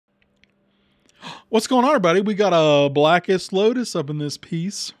What's going on, everybody? We got a Blackest Lotus up in this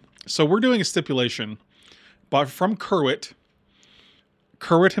piece. So we're doing a stipulation, but from Kerwit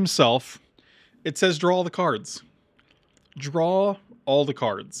himself, it says draw all the cards. Draw all the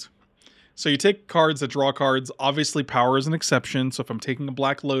cards. So you take cards that draw cards. Obviously, power is an exception. So if I'm taking a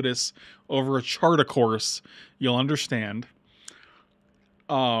Black Lotus over a Charta course, you'll understand.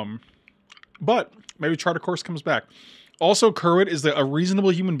 But maybe Charta course comes back. Also, Kerwit is a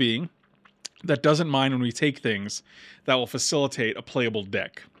reasonable human being that doesn't mind when we take things that will facilitate a playable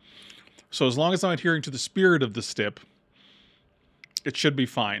deck. So as long as I'm adhering to the spirit of the stip, it should be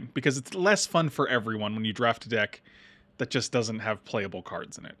fine, because it's less fun for everyone when you draft a deck that just doesn't have playable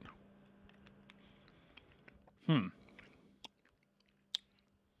cards in it.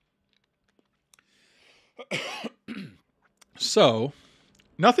 So,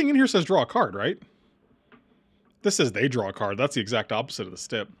 nothing in here says draw a card, right? This says they draw a card. That's the exact opposite of the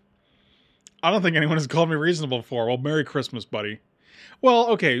stip. I don't think anyone has called me reasonable before. Well, Merry Christmas, buddy. Well,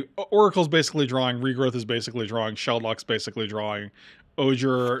 okay, Oracle's basically drawing, Regrowth is basically drawing, Shelldock's basically drawing,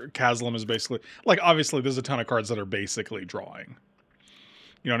 Ogier, Kaslam is basically... Like, obviously, there's a ton of cards that are basically drawing.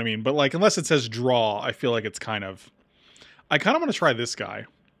 You know what I mean? But, like, unless it says draw, I feel like it's kind of... I kind of want to try this guy.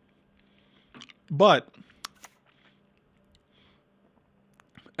 But...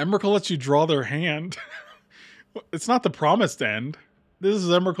 Emrakul lets you draw their hand. It's not the Promised End. This is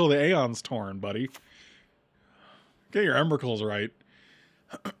Emrakul the Aeon's Torn, buddy. Get your Emrakuls right.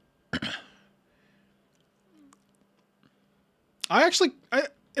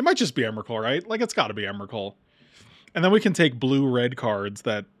 It might just be Emrakul, right? Like, it's got to be Emrakul. And then we can take blue-red cards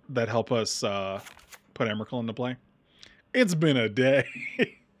that help us put Emrakul into play. It's been a day.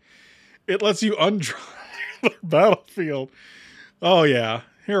 It lets you undraw the battlefield. Oh, yeah.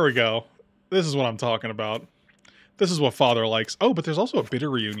 Here we go. This is what I'm talking about. This is what Father likes. Oh, but there's also a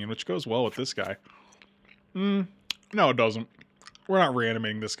Bitter Reunion, which goes well with this guy. No, it doesn't. We're not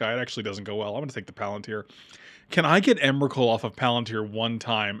reanimating this guy. It actually doesn't go well. I'm going to take the Palantir. Can I get Emrakul off of Palantir one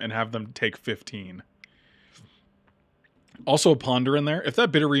time and have them take 15? Also a Ponder in there. If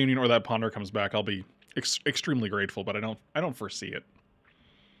that Bitter Reunion or that Ponder comes back, I'll be extremely grateful, but I don't foresee it.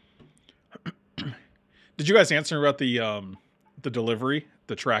 Did you guys answer about the delivery,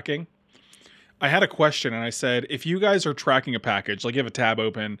 the tracking? I had a question and I said, if you guys are tracking a package, like you have a tab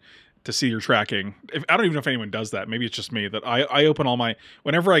open to see your tracking, I don't even know if anyone does that. Maybe it's just me that I open all my,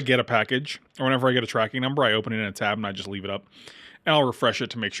 whenever I get a package or whenever I get a tracking number, I open it in a tab and I just leave it up and I'll refresh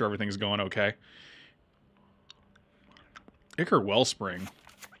it to make sure everything's going okay. Ichor Wellspring.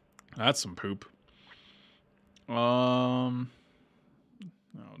 That's some poop. Oh,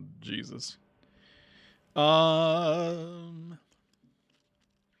 Jesus.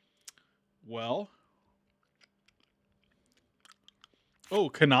 Well. Oh,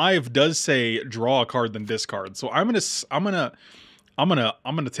 Connive does say draw a card then discard. So I'm gonna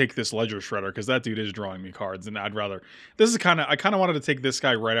take this Ledger Shredder because that dude is drawing me cards, and I'd rather. I kind of wanted to take this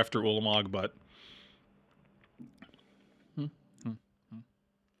guy right after Ulamog, but.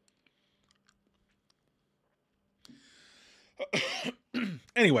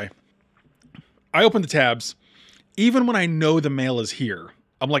 Anyway, I open the tabs. Even when I know the mail is here,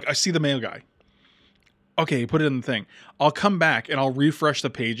 I'm like, I see the mail guy. Okay, put it in the thing. I'll come back and I'll refresh the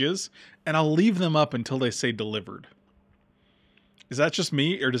pages and I'll leave them up until they say delivered. Is that just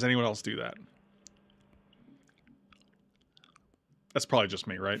me or does anyone else do that? That's probably just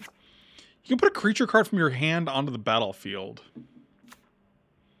me, right? You can put a creature card from your hand onto the battlefield.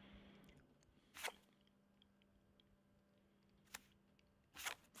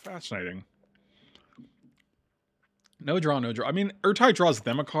 Fascinating. No draw, no draw. I mean, Urtai draws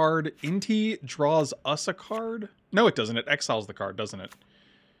them a card. Inti draws us a card. No, it doesn't. It exiles the card, doesn't it?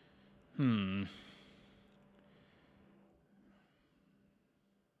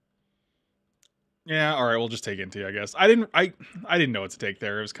 Yeah, all right, we'll just take Inti, I guess. I didn't know what to take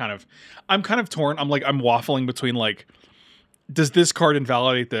there. It was kind of... I'm kind of torn. I'm waffling between, like... Does this card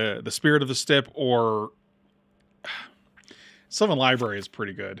invalidate the spirit of the stip, or... Sylvan Library is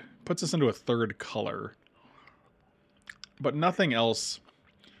pretty good. Puts us into a third color. But nothing else.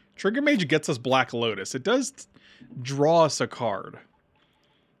 Trigger Mage gets us Black Lotus. It does draw us a card.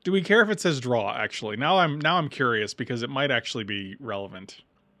 Do we care if it says draw, actually? Now I'm curious because it might actually be relevant.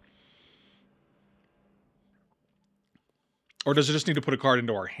 Or does it just need to put a card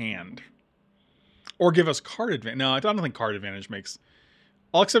into our hand? Or give us card advantage? No, I don't think card advantage makes...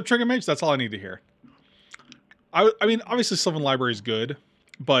 I'll accept Trigger Mage. That's all I need to hear. I mean, obviously Sylvan Library is good,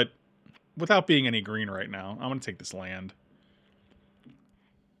 but without being any green right now, I'm going to take this land.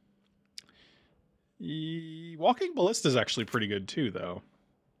 Walking Ballista is actually pretty good too, though.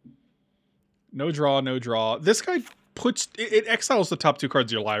 No draw, no draw. This guy puts... It exiles the top 2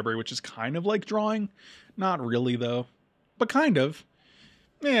 cards of your library, which is kind of like drawing. Not really, though. But kind of.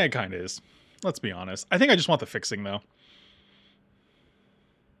 Yeah, it kind of is. Let's be honest. I think I just want the fixing, though.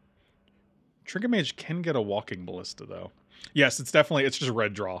 Trinket Mage can get a Walking Ballista, though. Yes, it's definitely... It's just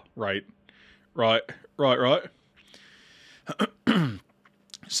red draw. Right. Right.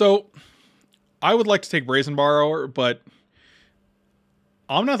 So, I would like to take Brazen Borrower, but...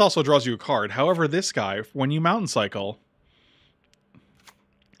 Omnath also draws you a card. However, this guy, when you Mountain Cycle...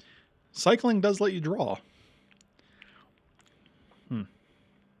 Cycling does let you draw.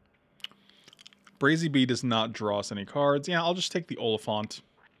 Brazy Bee does not draw us any cards. Yeah, I'll just take the Oliphant.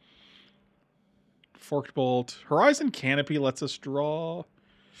 Forked Bolt. Horizon Canopy lets us draw.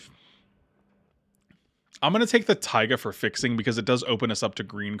 I'm going to take the Taiga for fixing because it does open us up to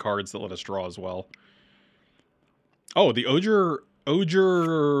green cards that let us draw as well. Oh, the Oger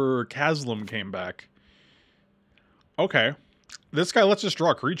Kaslam came back. Okay. This guy lets us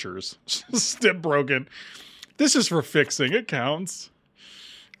draw creatures. Step broken. This is for fixing. It counts.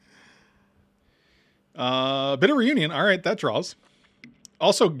 Bitter Reunion. All right, that draws.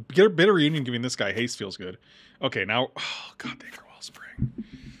 Also, Bitter Reunion giving this guy haste feels good. Okay, now... Oh, God, the Ichor Wellspring.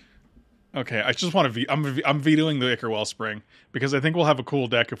 Okay, I just want to... I'm vetoing the Ichor Wellspring because I think we'll have a cool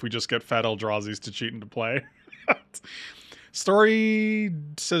deck if we just get Fat Eldrazi's to cheat into play. Story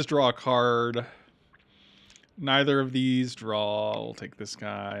says draw a card. Neither of these draw. We'll take this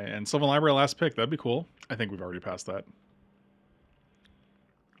guy. And Sylvan Library last pick. That'd be cool. I think we've already passed that.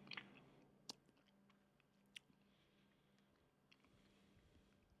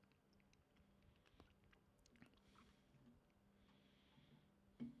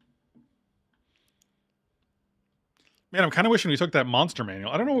 Man, I'm kind of wishing we took that monster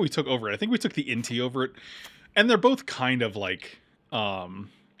manual. I don't know what we took over it. I think we took the Inti over it. And they're both kind of like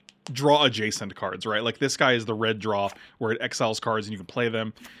draw adjacent cards, right? Like this guy is the red draw where it exiles cards and you can play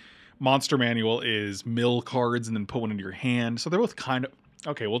them. Monster manual is mill cards and then put one into your hand. So they're both kind of...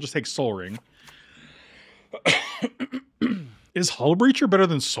 Okay, we'll just take Soul Ring. Is Hull Breacher better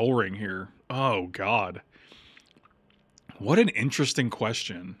than Soul Ring here? Oh, God. What an interesting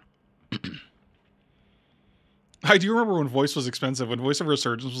question. I do remember when Voice was expensive, when Voice of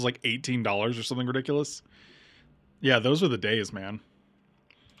Resurgence was like $18 or something ridiculous. Yeah, those were the days, man.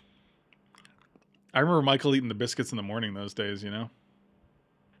 I remember Michael eating the biscuits in the morning those days, you know?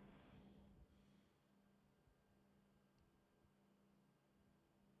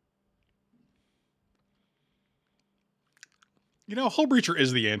 You know, Hull Breacher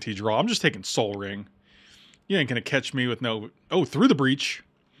is the anti-draw. I'm just taking Soul Ring. You ain't gonna catch me with no... Oh, Through the Breach.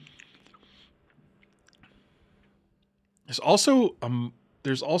 There's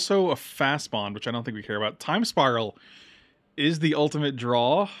also a Fast Bond, which I don't think we care about. Time Spiral is the ultimate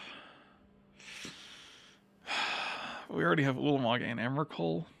draw. We already have Ulamog and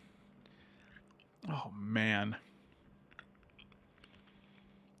Emrakul. Oh, man.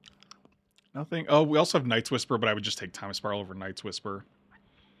 Nothing. Oh, we also have Night's Whisper, but I would just take Time Spiral over Night's Whisper.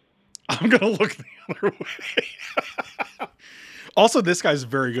 I'm going to look the other way. Also, this guy's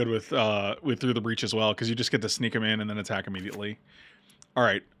very good with Through the Breach as well, because you just get to sneak him in and then attack immediately. All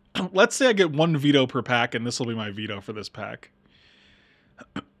right. Let's say I get 1 veto per pack, and this will be my veto for this pack.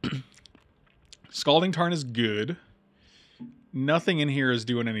 Scalding Tarn is good. Nothing in here is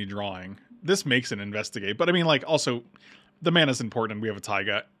doing any drawing. This makes an Investigate, but I mean, like, also, the mana's important, and we have a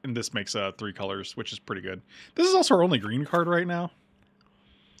Taiga, and this makes 3 colors, which is pretty good. This is also our only green card right now.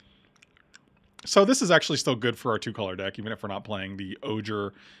 So this is actually still good for our 2-color deck, even if we're not playing the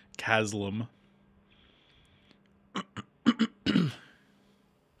Oger Kaslam.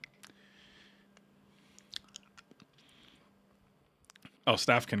 Oh,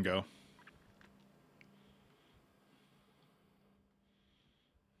 Staff can go.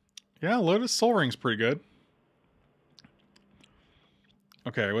 Yeah, Lotus Soul Ring's pretty good.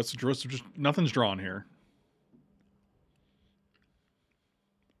 Okay, what's just nothing's drawn here.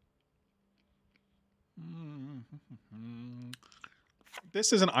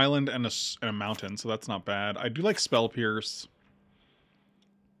 This is an island and a mountain, so that's not bad. I do like Spell Pierce.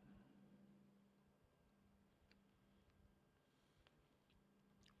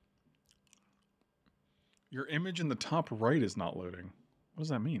 Your image in the top right is not loading. What does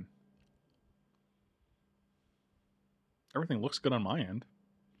that mean? Everything looks good on my end.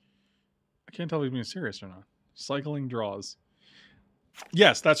 I can't tell if he's being serious or not. Cycling draws.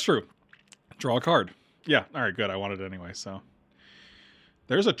 Yes, that's true. Draw a card. Yeah, alright, good. I wanted it anyway, so.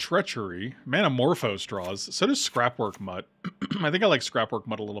 There's a Treachery. Manamorphose draws. So does Scrapwork Mutt. I think I like Scrapwork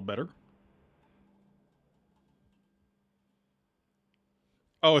Mutt a little better.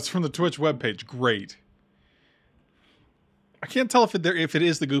 Oh, it's from the Twitch webpage. Great. I can't tell if it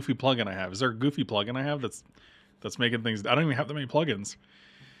is the goofy plugin I have. Is there a goofy plugin I have that's making things... I don't even have that many plugins.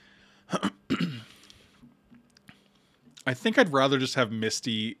 I think I'd rather just have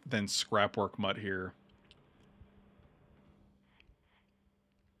Misty than Scrapwork Mutt here.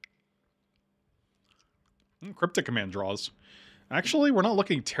 Cryptic Command draws. Actually, we're not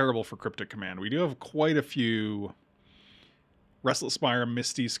looking terrible for Cryptic Command. We do have quite a few Restless Spire,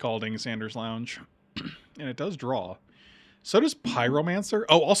 Misty, Scalding, Sanders Lounge. And it does draw. So does Pyromancer.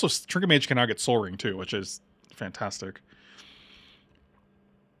 Oh, also Trinket Mage can now get Soul Ring too, which is fantastic.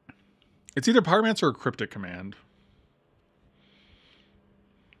 It's either Pyromancer or Cryptic Command.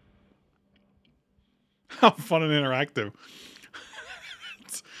 How fun and interactive.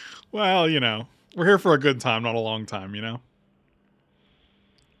 Well, you know, we're here for a good time, not a long time, you know?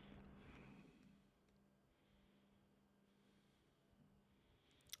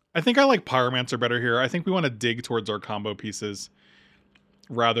 I think I like Pyromancer better here. I think we want to dig towards our combo pieces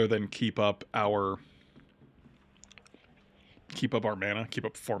rather than keep up our mana, keep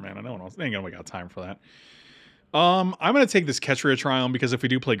up 4 mana. No one else ain't gonna got time for that. I'm gonna take this Ketria Triumph because if we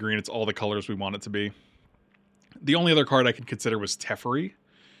do play green, it's all the colors we want it to be. The only other card I could consider was Teferi.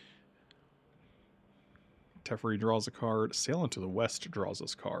 Teferi draws a card. Sail into the West draws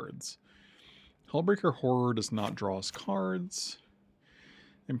us cards. Hullbreaker Horror does not draw us cards.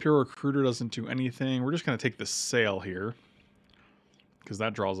 Imperial Recruiter doesn't do anything. We're just going to take the Sail here, because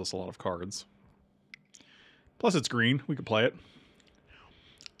that draws us a lot of cards. Plus it's green. We could play it.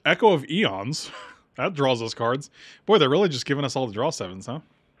 Echo of Eons. That draws us cards. Boy, they're really just giving us all the draw 7s, huh?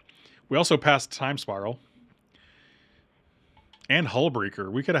 We also passed Time Spiral. And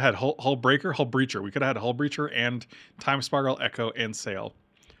Hullbreaker. We could have had Hullbreaker, Hullbreacher. We could have had Hullbreacher and Time Spiral, Echo, and Sail.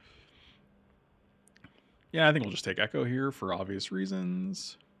 Yeah, I think we'll just take Echo here for obvious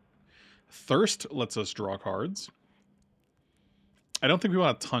reasons. Thirst lets us draw cards. I don't think we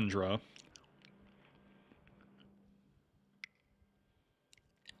want a Tundra.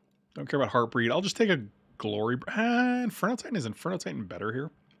 Don't care about Heartbreed. I'll just take a Glory... Inferno Titan. Is Inferno Titan better here?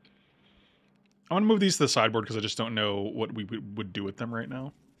 I'm going to move these to the sideboard because I just don't know what we would do with them right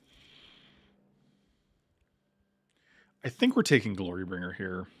now. I think we're taking Glorybringer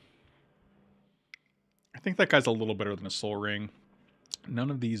here. I think that guy's a little better than a Soul Ring. None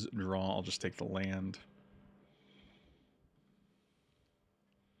of these draw. I'll just take the land.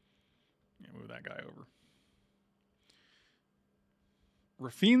 Yeah, move that guy over.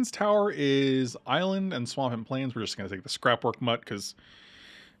 Rafine's Tower is Island and Swamp and Plains. We're just going to take the Scrapwork Mutt because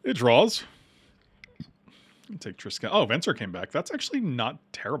it draws. Take Triska. Oh, Venser came back. That's actually not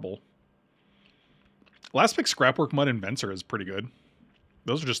terrible. Last pick Scrapwork Mutt and Venser is pretty good.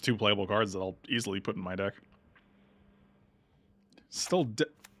 Those are just 2 playable cards that I'll easily put in my deck. Still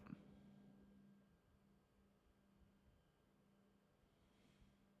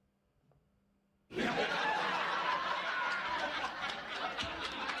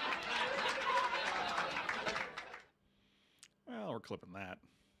well, we're clipping that.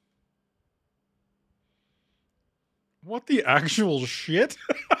 What the actual shit?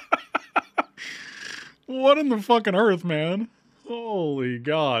 What in the fucking earth, man? Holy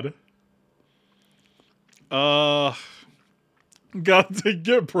God. Gotta take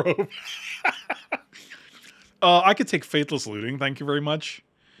Get Probe. I could take Faithless Looting, thank you very much.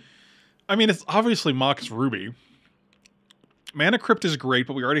 I mean, it's obviously Mox Ruby. Mana Crypt is great,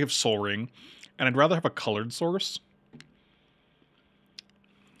 but we already have Soul Ring. And I'd rather have a colored source.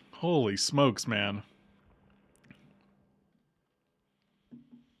 Holy smokes, man.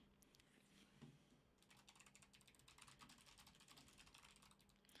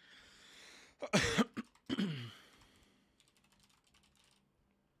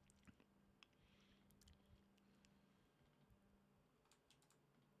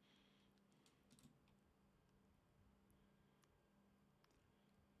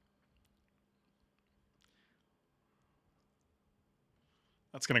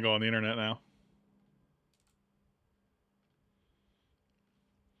 That's going to go on the internet now.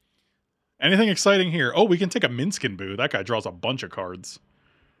 Anything exciting here? Oh, we can take a Minskin Boo. That guy draws a bunch of cards.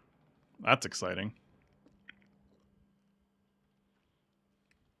 That's exciting.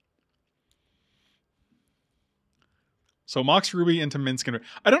 So Mox Ruby into Minskin.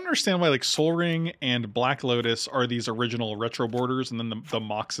 I don't understand why like Soul Ring and Black Lotus are these original retro borders and then the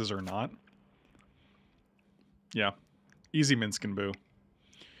Moxes are not. Yeah. Easy Minskin Boo.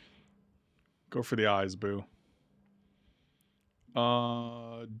 Go for the eyes, Boo.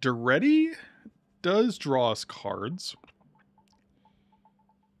 Duretti does draw us cards.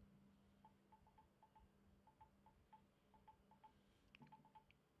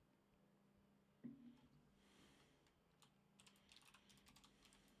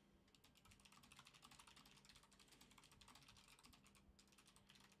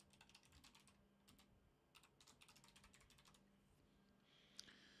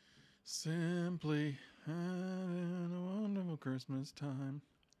 Simply having a wonderful Christmas time.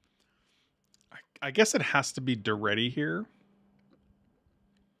 I guess it has to be Duretti here.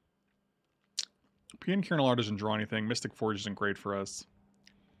 PN Kernel Art doesn't draw anything. Mystic Forge isn't great for us.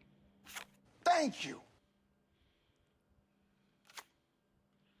 Thank you.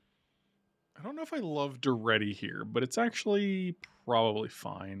 I don't know if I love Duretti here, but it's actually probably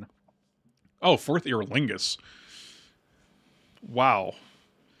fine. Oh, fourth Earlingus. Wow.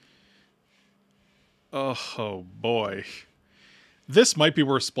 Oh boy. This might be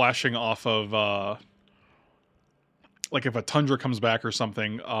worth splashing off of, like if a Tundra comes back or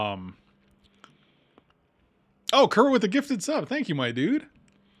something. Oh, Kerr with a gifted sub. Thank you, my dude.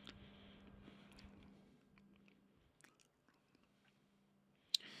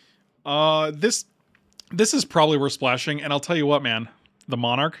 This is probably worth splashing, and I'll tell you what, man. The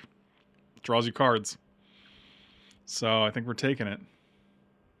Monarch draws you cards. So I think we're taking it.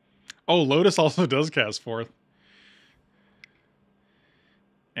 Oh, Lotus also does cast forth.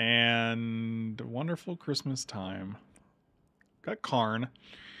 And Wonderful Christmas Time. Got Karn.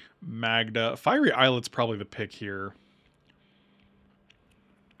 Magda. Fiery Islet's probably the pick here.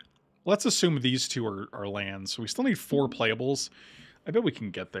 Let's assume these two are lands. So we still need 4 playables. I bet we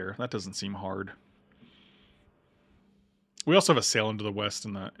can get there. That doesn't seem hard. We also have a Sail into the West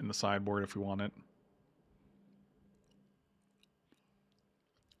in the sideboard if we want it.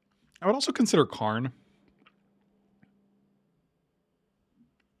 I would also consider Karn.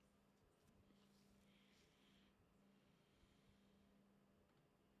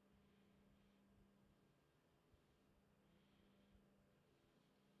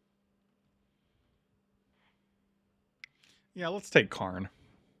 Yeah, let's take Karn.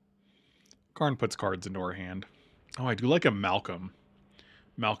 Karn puts cards into our hand. Oh, I do like a Malcolm.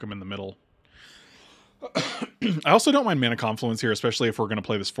 Malcolm in the middle. I also don't mind Mana Confluence here, especially if we're going to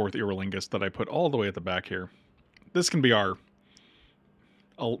play this fourth Earlingus that I put all the way at the back here. This can be our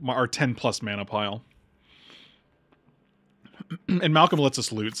 10 plus mana pile. And Malcolm lets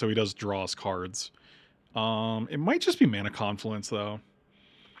us loot, so he does draw us cards. It might just be Mana Confluence, though.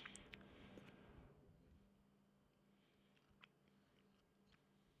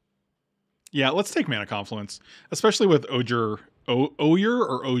 Yeah, let's take Mana Confluence. Especially with Oyer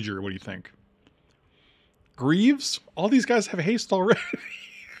or Oger, what do you think? Greaves? All these guys have haste already.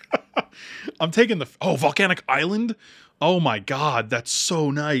 I'm taking the... Oh, Volcanic Island? Oh my god, that's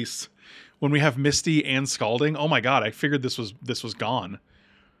so nice. When we have Misty and Scalding, oh my god, I figured this was gone.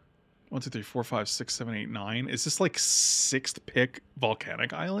 1, 2, 3, 4, 5, 6, 7, 8, 9. Is this like 6th pick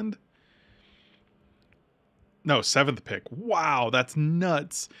Volcanic Island? No, 7th pick. Wow, that's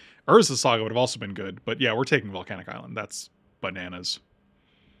nuts. Urza Saga would have also been good, but yeah, we're taking Volcanic Island. That's bananas.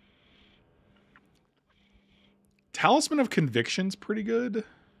 Talisman of Conviction's pretty good.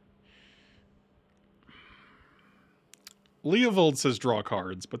 Leovold says draw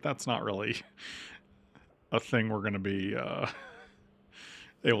cards, but that's not really a thing we're going to be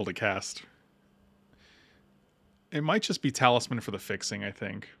able to cast. It might just be Talisman for the fixing, I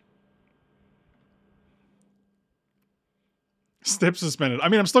think. Step suspended. I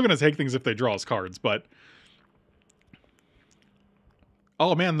mean, I'm still going to take things if they draw us cards, but...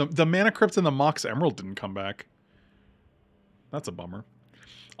 Oh man, the Mana Crypt and the Mox Emerald didn't come back. That's a bummer.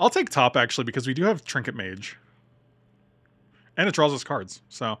 I'll take top, actually, because we do have Trinket Mage. And it draws us cards,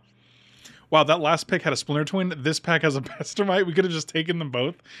 so... Wow, that last pick had a Splinter Twin. This pack has a Pestermite. We could have just taken them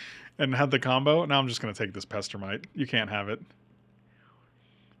both and had the combo. Now I'm just going to take this Pestermite. You can't have it.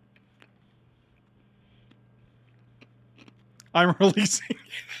 I'm releasing...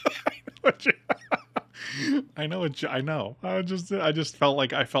 I know. I just felt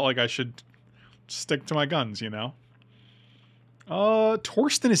like I should stick to my guns, you know?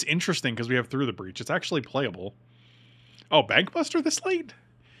 Torsten is interesting because we have Through the Breach. It's actually playable. Oh, Bankbuster this late?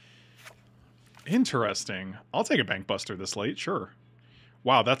 Interesting. I'll take a Bankbuster this late, sure.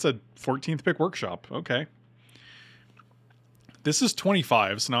 Wow, that's a 14th pick workshop. Okay. This is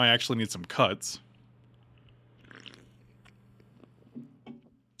 25, so now I actually need some cuts.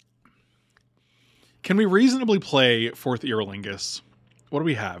 Can we reasonably play 4th Earlingus? What do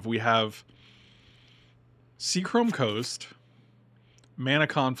we have? We have Seachrome Coast, Mana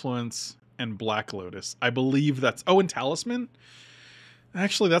Confluence, and Black Lotus. I believe that's... Oh, and Talisman?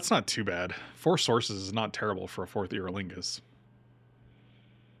 Actually, that's not too bad. 4 sources is not terrible for a 4th Earlingus.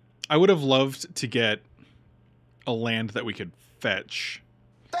 I would have loved to get a land that we could fetch.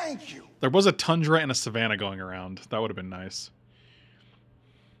 Thank you. There was a Tundra and a Savannah going around. That would have been nice.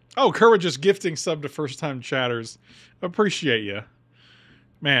 Oh, Kerwood just gifting sub to first-time chatters. Appreciate you.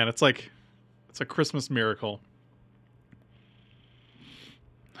 Man, it's a Christmas miracle.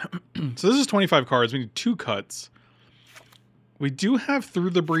 So this is 25 cards. We need 2 cuts. We do have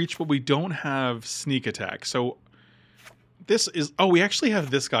Through the Breach, but we don't have Sneak Attack. So this is... Oh, we actually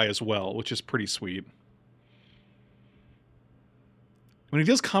have this guy as well, which is pretty sweet. When he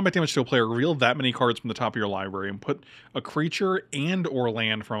deals combat damage to a player, reveal that many cards from the top of your library and put a creature and or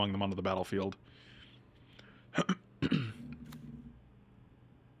land from among them onto the battlefield.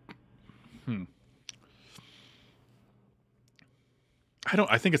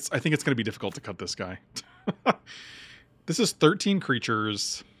 I think it's going to be difficult to cut this guy. This is 13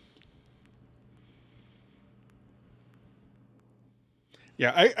 creatures.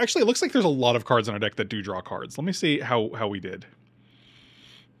 Yeah, actually, it looks like there's a lot of cards in our deck that do draw cards. Let me see how we did.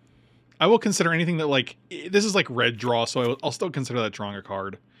 I will consider anything that, like, this is like red draw, so I'll still consider that drawing a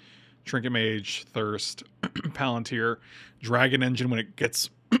card. Trinket Mage, Thirst, Palantir, Dragon Engine when it gets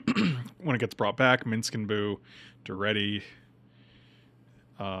brought back, Minsk and Boo, Duretti.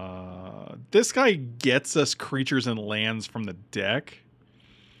 This guy gets us creatures and lands from the deck.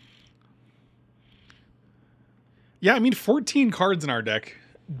 Yeah, I mean, 14 cards in our deck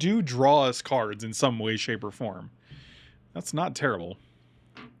do draw us cards in some way, shape, or form. That's not terrible.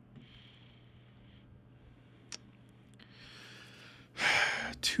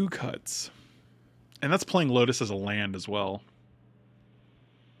 Two cuts. And that's playing Lotus as a land as well.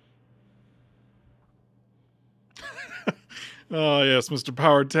 Oh, yes, Mr.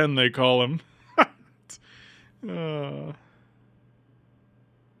 Power 10, they call him.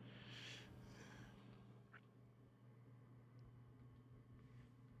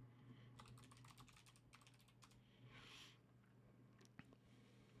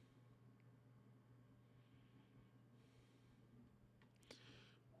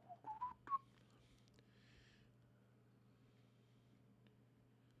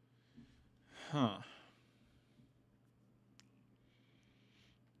 Huh.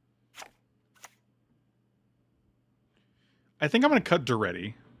 I think I'm going to cut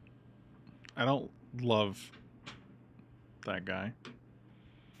Duretti. I don't love that guy.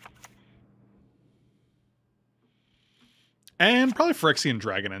 And probably Phyrexian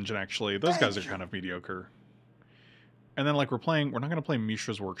Dragon Engine, actually. Those guys are kind of mediocre. And then, like, we're not going to play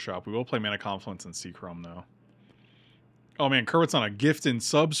Mishra's Workshop. We will play Mana Confluence and Seachrome, though. Oh, man, Kerwit's on a gift and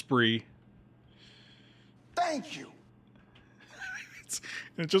sub spree. Thank you.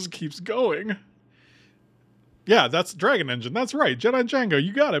 It just keeps going. Yeah, that's Dragon Engine. That's right. Jedi Django,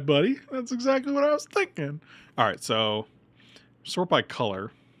 you got it, buddy. That's exactly what I was thinking. All right, so sort by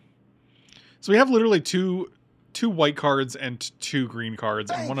color. So we have literally two white cards and 2 green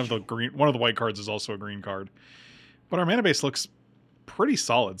cards, and one of the white cards is also a green card. But our mana base looks pretty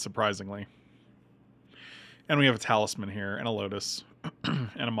solid, surprisingly. And we have a Talisman here, and a Lotus, and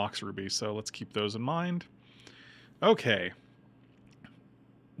a Mox Ruby, so let's keep those in mind. Okay.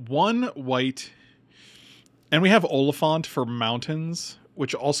 1 white... And we have Oliphant for mountains,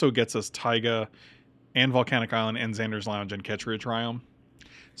 which also gets us Taiga and Volcanic Island and Xander's Lounge and Ketria Triome.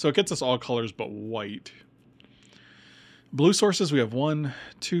 So it gets us all colors but white. Blue sources, we have 1,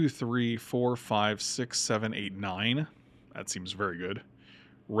 2, 3, 4, 5, 6, 7, 8, 9. That seems very good.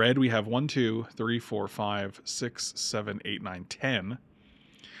 Red, we have 1, 2, 3, 4, 5, 6, 7, 8, 9, 10.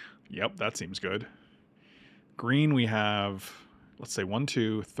 Yep, that seems good. Green, we have, let's say 1,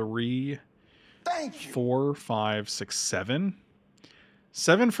 2, 3... Thank you. 4, 5, 6, 7.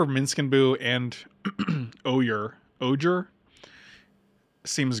 7 for Minsk and Boo and Oger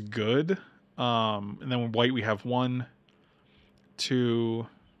seems good. And then white we have 1, 2.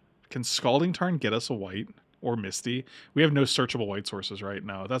 Can Scalding Tarn get us a white? Or Misty? We have no searchable white sources, right?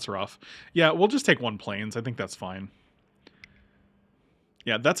 No, that's rough. Yeah, we'll just take 1 plains. I think that's fine.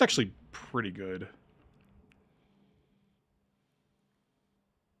 Yeah, that's actually pretty good.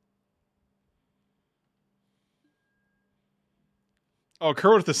 Oh,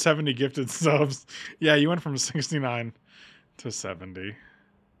 Kerr with the 70 gifted subs. Yeah, you went from 69 to 70.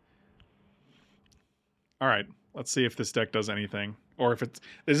 All right, let's see if this deck does anything. Or if it's...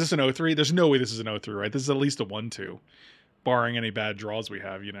 Is this an 0-3? There's no way this is an 0-3, right? This is at least a 1-2. Barring any bad draws we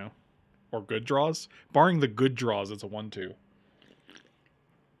have, you know? Or good draws? Barring the good draws, it's a 1-2.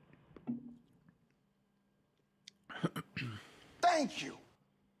 Thank you.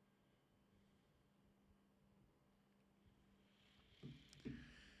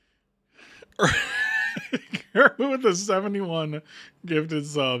 With the 71 gifted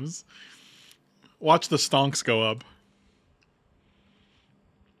subs. Watch the stonks go up.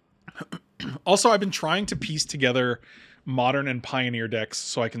 Also, I've been trying to piece together Modern and Pioneer decks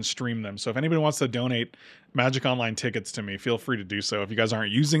so I can stream them. So if anybody wants to donate Magic Online tickets to me, feel free to do so. If you guys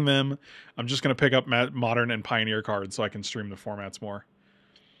aren't using them, I'm just going to pick up Modern and Pioneer cards so I can stream the formats more.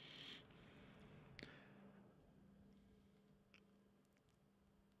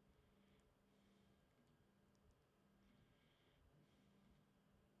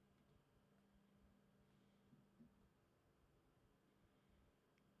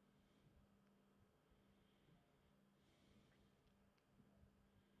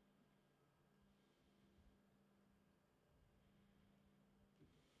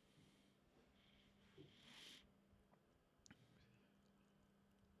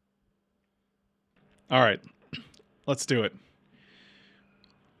 All right, let's do it.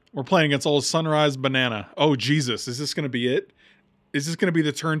 We're playing against old Sunrise Banana. Oh, Jesus. Is this going to be it? Is this going to be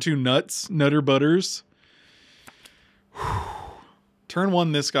the turn 2 nuts? Nutter Butters? Turn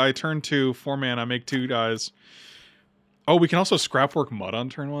 1, this guy. Turn 2, 4 mana. Make 2 guys. Oh, we can also Scrapwork Mud on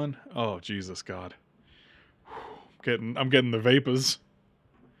turn 1? Oh, Jesus, God. I'm getting the vapors.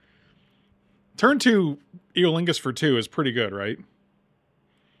 Turn 2, Eolingus for 2 is pretty good, right?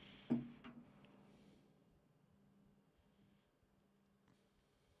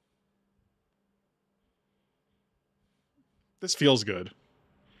 This feels good.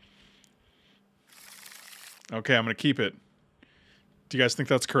 Okay, I'm going to keep it. Do you guys think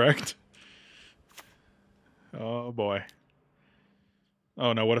that's correct? Oh, boy.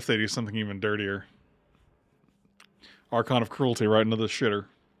 Oh, no, what if they do something even dirtier? Archon of Cruelty right into the shitter.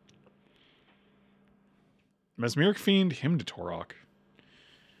 Mesmeric Fiend, Hymn to Torok.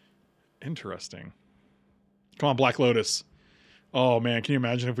 Interesting. Come on, Black Lotus. Oh, man, can you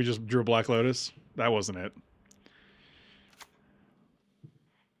imagine if we just drew a Black Lotus? That wasn't it.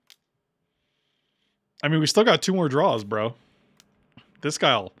 I mean, we still got 2 more draws, bro. This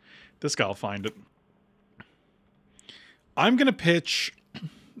guy'll find it. I'm going to pitch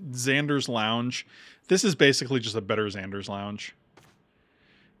Xander's Lounge. This is basically just a better Xander's Lounge.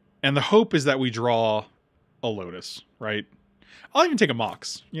 And the hope is that we draw a Lotus, right? I'll even take a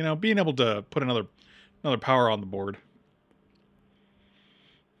Mox. You know, being able to put another power on the board.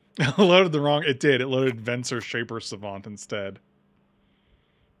 It loaded the wrong... It did. It loaded Venser Shaper Savant instead.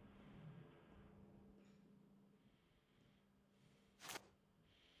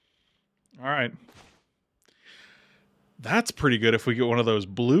 All right. That's pretty good if we get one of those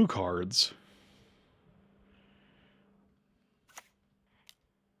blue cards.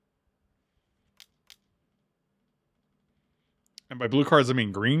 And by blue cards, I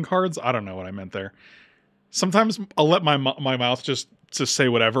mean green cards? I don't know what I meant there. Sometimes I'll let my mouth just say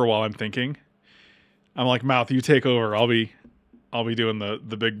whatever while I'm thinking. I'm like, mouth, you take over. I'll be doing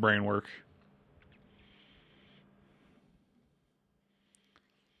the big brain work.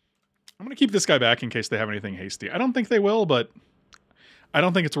 I'm going to keep this guy back in case they have anything hasty. I don't think they will, but I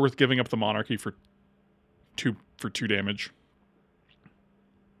don't think it's worth giving up the Monarchy for 2 damage.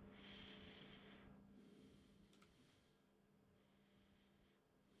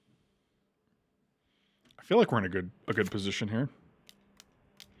 I feel like we're in a good position here.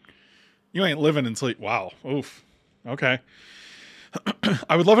 You ain't living until wow. Oof. Okay.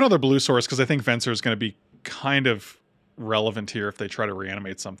 I would love another blue source because I think Venser is going to be kind of relevant here if they try to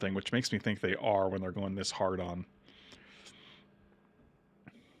reanimate something, which makes me think they are when they're going this hard on.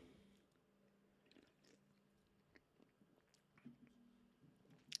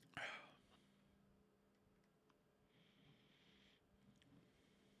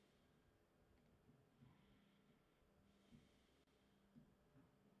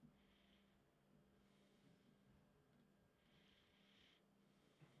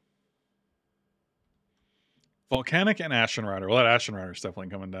 Volcanic and Ashen Rider. Well, that Ashen Rider is definitely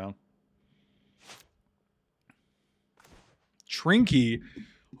coming down. Trinky.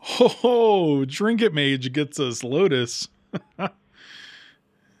 Oh, Trinket Mage gets us Lotus.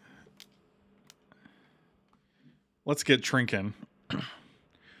 Let's get Trinkin.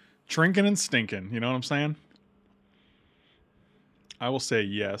 Trinkin and Stinkin. You know what I'm saying? I will say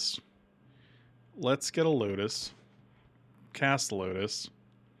yes. Let's get a Lotus. Cast Lotus.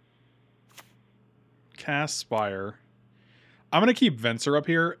 Cast Spire. I'm going to keep Venser up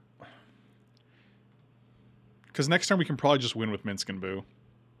here. Because next time we can probably just win with Minsk and Boo.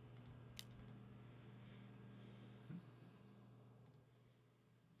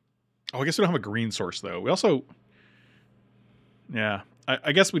 Oh, I guess we don't have a green source, though. We also... Yeah.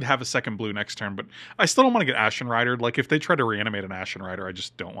 I guess we'd have a second blue next turn, but I still don't want to get Ashen Rider. Like, if they try to reanimate an Ashen Rider, I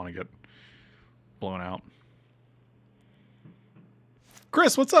just don't want to get blown out.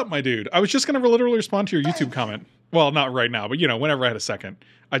 Chris, what's up, my dude? I was just going to literally respond to your YouTube comment. Well, not right now, but, you know, whenever I had a second.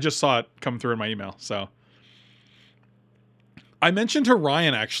 I just saw it come through in my email, so... I mentioned to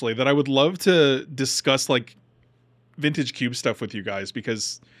Ryan, actually, that I would love to discuss, like, Vintage Cube stuff with you guys,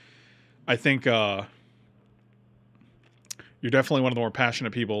 because I think you're definitely one of the more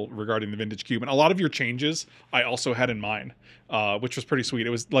passionate people regarding the Vintage Cube. And a lot of your changes I also had in mind, which was pretty sweet. It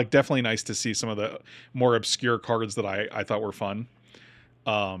was, like, definitely nice to see some of the more obscure cards that I thought were fun.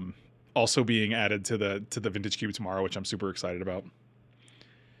 Also being added to the Vintage Cube tomorrow, which I'm super excited about.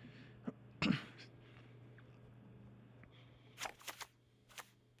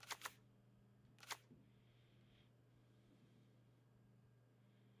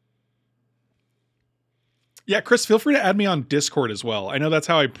 Yeah, Chris, feel free to add me on Discord as well. I know that's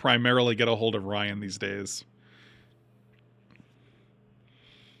how I primarily get a hold of Ryan these days.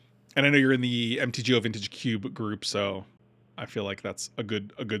 And I know you're in the MTGO Vintage Cube group, so I feel like that's a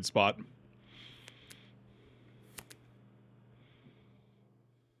good spot.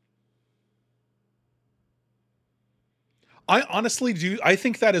 I honestly do. I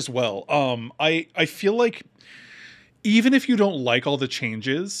think that as well. I feel like even if you don't like all the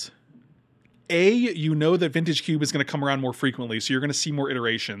changes, you know that Vintage Cube is going to come around more frequently, so you're going to see more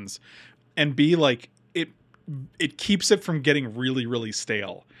iterations, and B, like it keeps it from getting really, really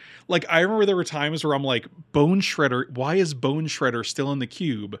stale. Like, I remember there were times where I'm like, Bone Shredder, why is Bone Shredder still in the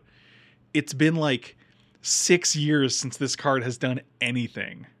cube? It's been like 6 years since this card has done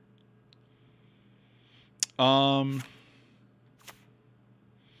anything.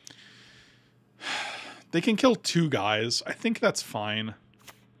 They can kill 2 guys. I think that's fine.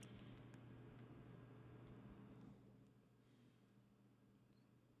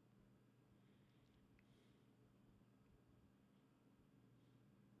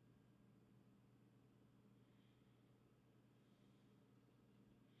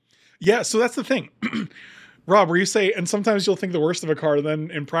 Yeah, so that's the thing. Rob, where you say, and sometimes you'll think the worst of a card and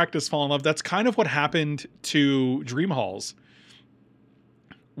then in practice fall in love. That's kind of what happened to Dream Halls.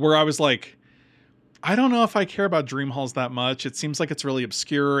 Where I was like, I don't know if I care about Dream Halls that much. It seems like it's really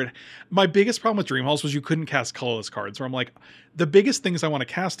obscure. My biggest problem with Dream Halls was you couldn't cast colorless cards, where I'm like, the biggest things I want to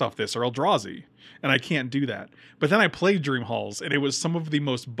cast off this are Eldrazi, and I can't do that. But then I played Dream Halls, and it was some of the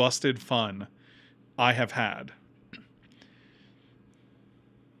most busted fun I have had.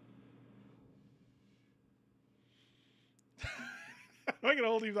 I'm not gonna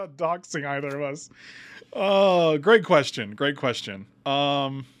hold you without doxing either of us. Oh, great question. Great question.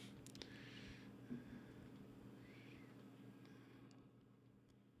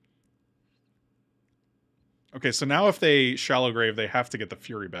 Okay, so now if they Shallow Grave, they have to get the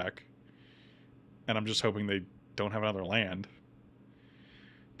Fury back. And I'm just hoping they don't have another land.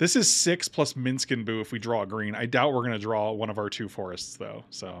 This is 6 plus Minsc and Boo if we draw a green. I doubt we're going to draw one of our 2 forests, though,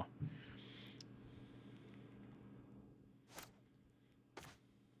 so...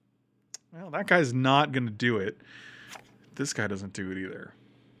 Well, that guy's not going to do it. This guy doesn't do it either.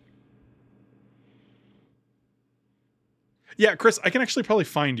 Yeah, Chris, I can actually probably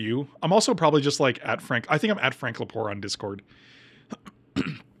find you. I'm also probably just like at Frank. I think I'm at Frank Lepore on Discord.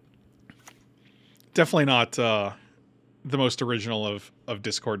 Definitely not the most original of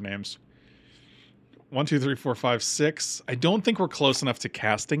Discord names. 1, 2, 3, 4, 5, 6. I don't think we're close enough to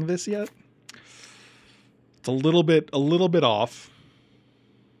casting this yet. It's a little bit off.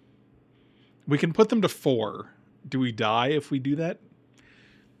 We can put them to 4. Do we die if we do that?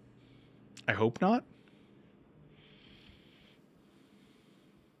 I hope not.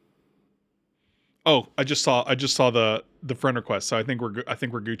 Oh, I just saw the friend request, so I think we're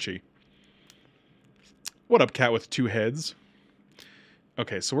Gucci. What up, cat with 2 heads?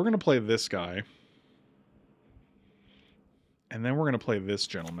 Okay, so we're gonna play this guy, and then we're gonna play this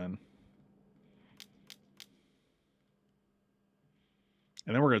gentleman,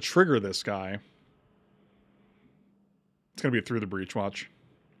 and then we're gonna trigger this guy. It's gonna be a Through the Breach. Watch.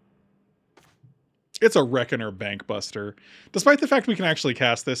 It's a Reckoner Bank Buster. Despite the fact we can actually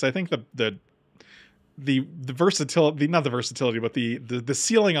cast this, I think the versatility, not the versatility, but the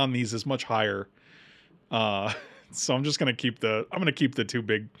ceiling on these is much higher. So I'm just gonna keep the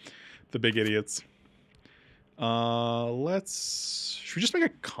big idiots. Should we just make a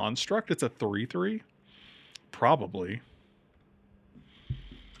construct? It's a 3/3, probably.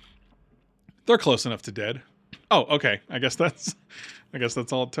 They're close enough to dead. Oh, okay. I guess that's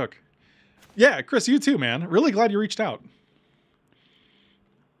all it took. Yeah, Chris, you too, man. Really glad you reached out.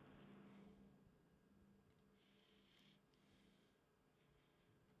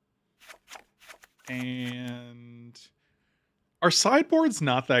 And our sideboard's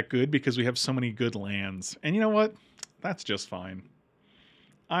not that good because we have so many good lands. And you know what? That's just fine.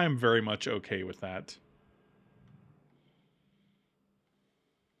 I'm very much okay with that.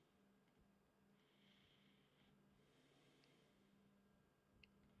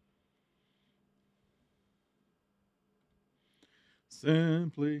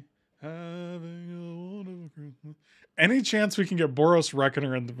 Simply having a wonderful Christmas. Any chance we can get Boros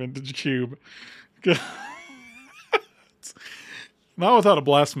Reckoner in the Vintage Cube? Not without a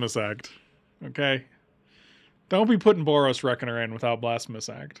Blasphemous Act. Okay? Don't be putting Boros Reckoner in without Blasphemous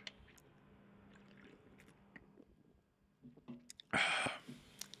Act.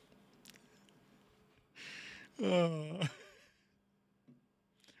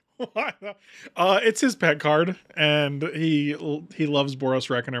 It's his pet card, and he loves Boros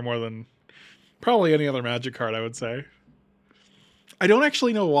Reckoner more than Probably any other Magic card, I would say. I don't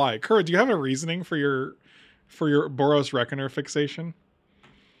actually know why. Kurt, do you have a reasoning for your Boros Reckoner fixation?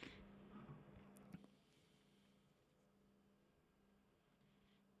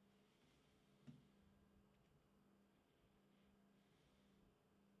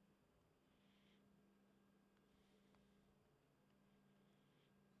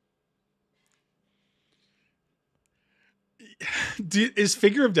 Is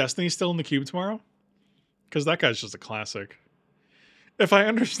Figure of Destiny still in the cube tomorrow? Because that guy's just a classic. If I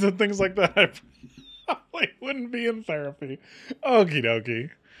understood things like that, I probably wouldn't be in therapy. Okie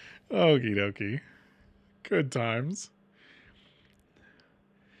dokie. Okie dokie. Good times.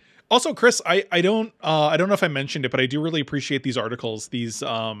 Also, Chris, I don't know if I mentioned it, but I do really appreciate these articles. These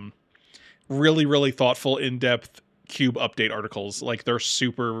really, really thoughtful, in-depth cube update articles. Like, they're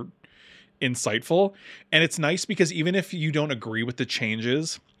super insightful. And it's nice because even if you don't agree with the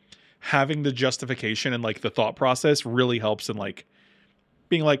changes, having the justification and like the thought process really helps in like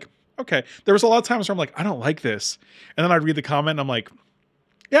being like, okay. There was a lot of times where I'm like, I don't like this. And then I'd read the comment and I'm like,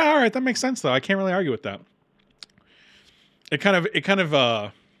 yeah, all right, that makes sense though. I can't really argue with that. It kind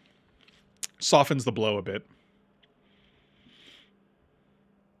of softens the blow a bit.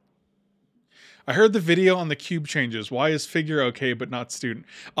 I heard the video on the cube changes. Why is Figure okay but not Student?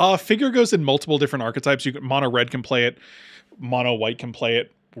 Figure goes in multiple different archetypes. You can, mono red can play it, mono white can play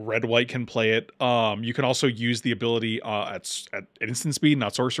it, red white can play it. You can also use the ability at instant speed,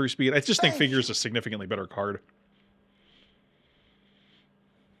 not sorcery speed. I just think Figure is a significantly better card.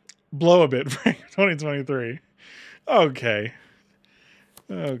 Blow a bit, Frank. 2023. Okay.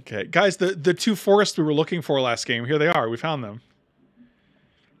 Okay, guys, the two forests we were looking for last game, here they are. We found them.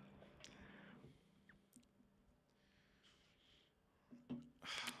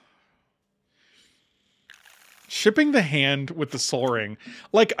 Shipping the hand with the Soul Ring.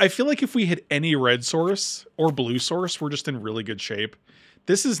 Like, I feel like if we hit any red source or blue source, we're just in really good shape.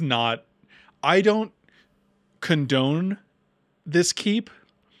 This is not... I don't condone this keep,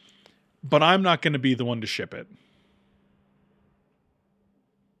 but I'm not going to be the one to ship it.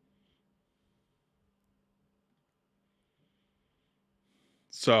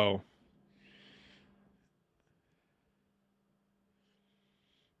 So...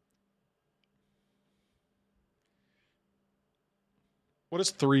 what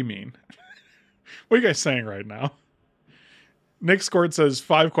does 3 mean? What are you guys saying right now? Nick Scored says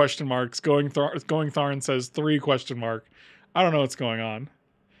 5 question marks. Going Tharn says 3 question mark. I don't know what's going on.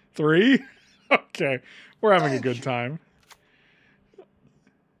 3? Okay. We're having a good time.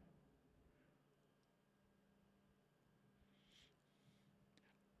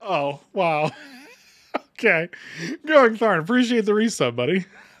 Oh, wow. Okay. Going Tharn, appreciate the resub, buddy.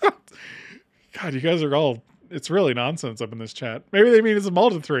 God, you guys are all... It's really nonsense up in this chat. Maybe they mean it's a mull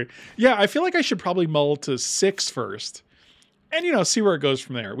to 3. Yeah, I feel like I should probably mull to 6 first. And, you know, see where it goes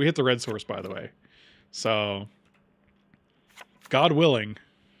from there. We hit the red source, by the way. So, God willing,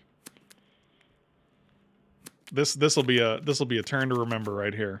 this will be a turn to remember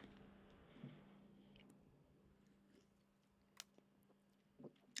right here.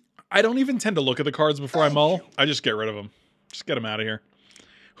 I don't even tend to look at the cards before I mull. I just get rid of them. Just get them out of here.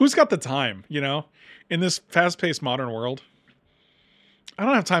 Who's got the time, you know? In this fast-paced modern world, I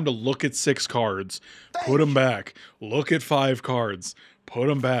don't have time to look at 6 cards, put them back, look at 5 cards, put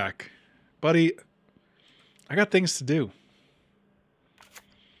them back. Buddy, I got things to do.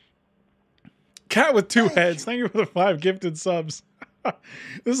 Cat with 2 heads. Thank you for the 5 gifted subs.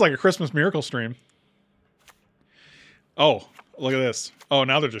 This is like a Christmas miracle stream. Oh, look at this. Oh,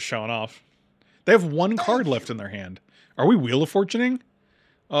 now they're just showing off. They have 1 card left in their hand. Are we Wheel of Fortuning?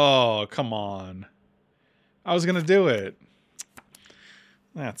 Oh, come on. I was going to do it.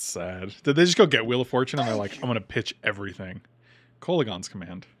 That's sad. Did they just go get Wheel of Fortune and they're like, I'm going to pitch everything? Kolaghan's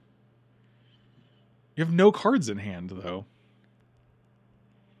Command. You have no cards in hand, though.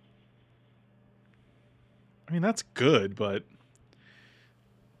 I mean, that's good, but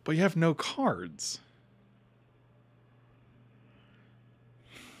you have no cards.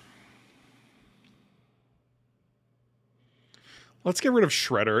 Let's get rid of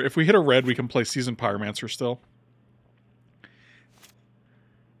Shredder. If we hit a red, we can play Seasoned Pyromancer still.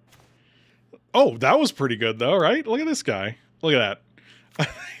 Oh, that was pretty good, though, right? Look at this guy. Look at that.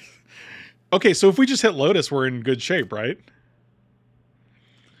 Okay, so if we just hit Lotus, we're in good shape, right?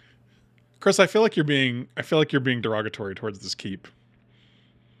 Chris, I feel like you're being derogatory towards this keep.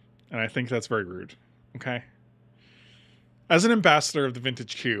 And I think that's very rude. Okay? As an ambassador of the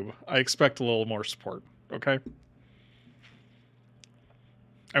Vintage Cube, I expect a little more support, okay?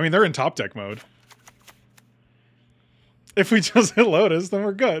 I mean, they're in top deck mode. If we just hit Lotus, then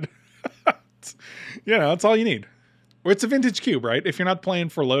we're good. You know, that's all you need. Or it's a vintage cube, right? If you're not playing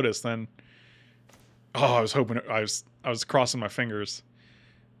for Lotus, then... Oh, I was hoping... I was crossing my fingers.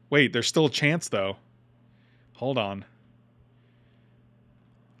 Wait, there's still a chance, though. Hold on.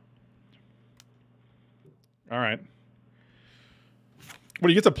 All right. Well,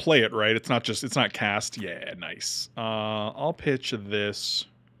 you get to play it, right? It's not cast. Yeah, nice. I'll pitch this.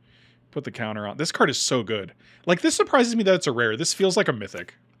 Put the counter on. This card is so good. Like, this surprises me that it's a rare. This feels like a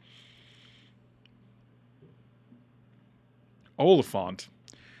mythic. Oliphant.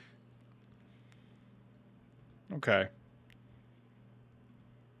 Okay.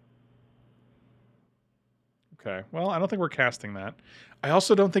 Okay. Well, I don't think we're casting that. I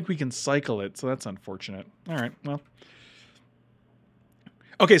also don't think we can cycle it, so that's unfortunate. All right, well.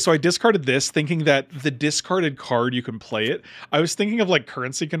 Okay, so I discarded this thinking that the discarded card, you can play it. I was thinking of like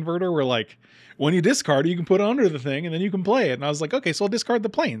currency converter where like when you discard it, you can put it under the thing and then you can play it. And I was like, okay, so I'll discard the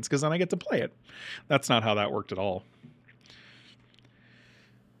planes because then I get to play it. That's not how that worked at all.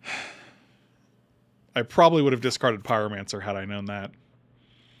 I probably would have discarded Pyromancer had I known that.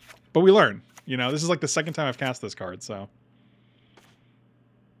 But we learn. You know, this is like the second time I've cast this card, so.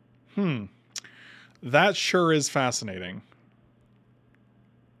 That sure is fascinating.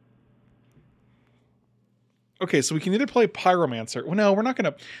 Okay, so we can either play Pyromancer. Well, no, we're not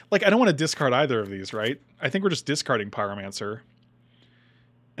going to... Like, I don't want to discard either of these, right? I think we're just discarding Pyromancer.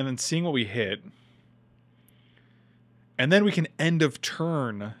 And then seeing what we hit. And then we can end of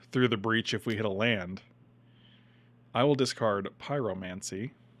turn through the breach if we hit a land. I will discard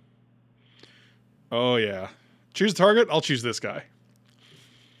Pyromancy. Oh, yeah. Choose a target? I'll choose this guy.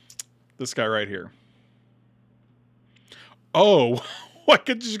 This guy right here. Oh, I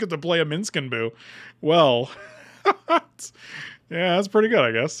could just get to play a Minskin-Boo. Well, yeah, that's pretty good,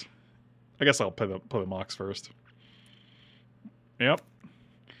 I guess. I guess I'll play the Mox first. Yep.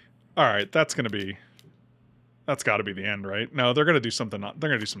 All right, that's got to be the end, right? No, they're going to do something. They're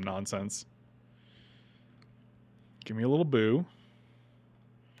going to do some nonsense. Give me a little Boo.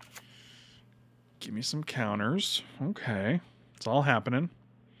 Give me some counters. Okay. It's all happening.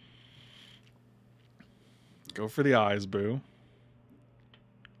 Go for the eyes, Boo.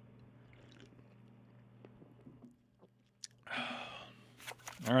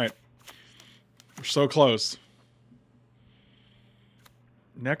 All right. We're so close.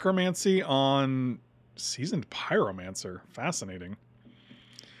 Necromancy on Seasoned Pyromancer. Fascinating.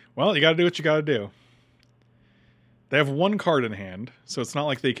 Well, you got to do what you got to do. They have one card in hand, so it's not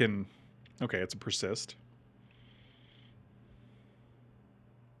like they can... Okay, it's a Persist.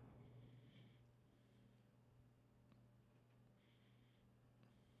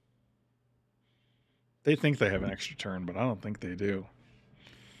 They think they have an extra turn, but I don't think they do.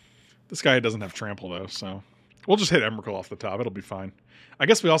 This guy doesn't have trample, though, so... We'll just hit Emrakul off the top. It'll be fine. I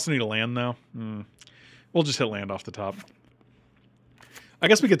guess we also need a land, though. We'll just hit land off the top. I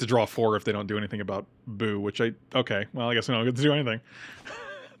guess we get to draw 4 if they don't do anything about Boo, which I... Okay, well, I guess we don't get to do anything.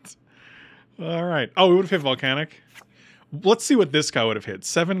 All right. Oh, we would have hit Volcanic. Let's see what this guy would have hit.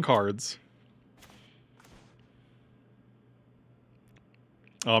 7 cards.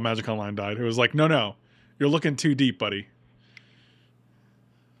 Oh, Magic Online died. It was like, no. You're looking too deep, buddy.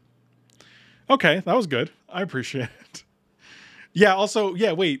 Okay, that was good. I appreciate it. Yeah, also,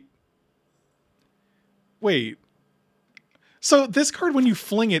 yeah, wait. So this card, when you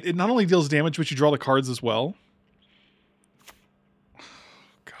fling it, it not only deals damage, but you draw the cards as well. Oh,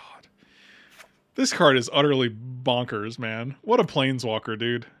 God. This card is utterly bonkers, man. What a planeswalker,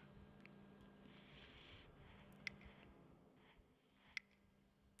 dude.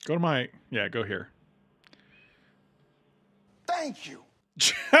 Go to my... Yeah, go here. Thank you.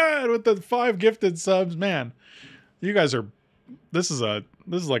 Chad with the 5 gifted subs, man. You guys are... This is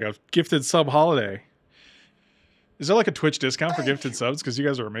like a gifted sub holiday. Is there like a Twitch discount for gifted subs? Because you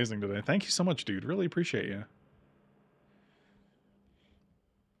guys are amazing today. Thank you so much, dude. Really appreciate you.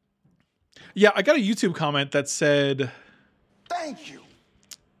 Yeah, I got a YouTube comment that said... Thank you.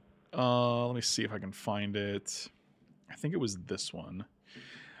 Let me see if I can find it. I think it was this one.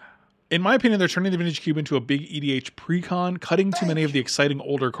 In my opinion, they're turning the Vintage Cube into a big EDH precon, cutting too many of the exciting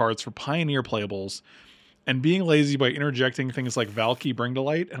older cards for Pioneer playables, and being lazy by interjecting things like Valky Bring to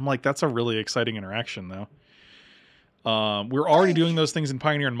Light. And I'm like, that's a really exciting interaction, though. We're already doing those things in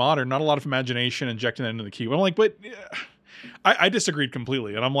Pioneer and Modern. Not a lot of imagination injecting that into the cube. I'm like, but I disagreed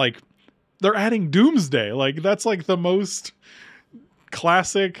completely. And I'm like, they're adding Doomsday. Like, that's like the most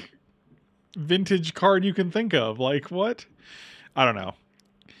classic vintage card you can think of. Like, what? I don't know.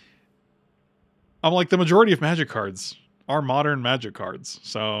 I'm like, the majority of Magic cards are modern Magic cards.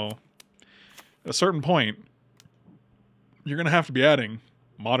 So, at a certain point, you're going to have to be adding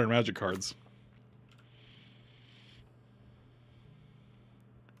modern Magic cards.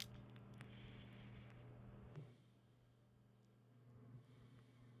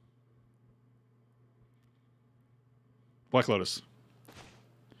 Black Lotus.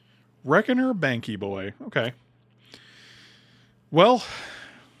 Reckoner Banky Boy. Okay. Well,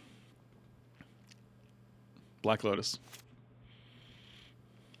 Black Lotus.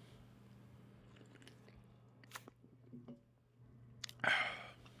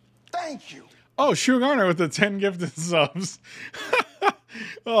 Thank you. Oh, Shu Garner with the 10 gifted subs.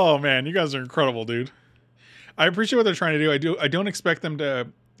 Oh man, you guys are incredible, dude. I appreciate what they're trying to do. I don't expect them to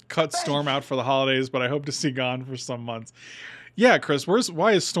cut Storm out for the holidays, but I hope to see Gon for some months. Yeah, Chris,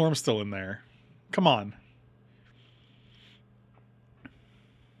 why is Storm still in there? Come on.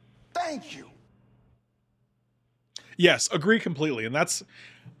 Thank you. Yes, agree completely. And that's,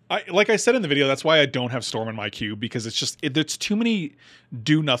 like I said in the video, that's why I don't have Storm in my queue, because it's just, there's too many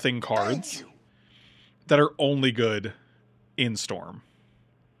do-nothing cards that are only good in Storm.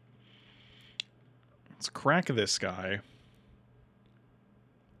 Let's crack this guy.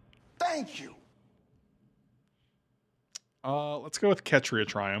 Thank you. Let's go with Ketria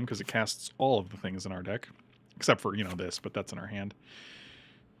Triumph, because it casts all of the things in our deck. Except for, you know, this, but that's in our hand.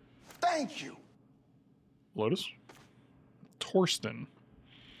 Thank you. Lotus. Torsten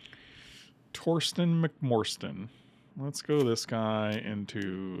McMorston. Let's go this guy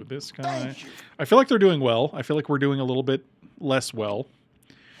into this guy. I feel like they're doing well. I feel like we're doing a little bit less well.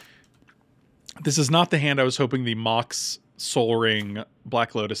 This is not the hand I was hoping the Mox Soul Ring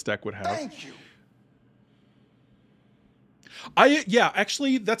Black Lotus deck would have. Thank you. Yeah,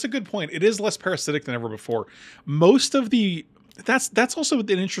 actually, that's a good point. It is less parasitic than ever before. Most of the... That's also an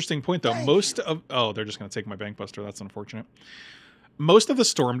interesting point, though. Oh, they're just going to take my Bankbuster. That's unfortunate. Most of the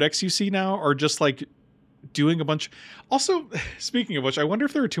Storm decks you see now are just, like, doing a bunch... Also, speaking of which, I wonder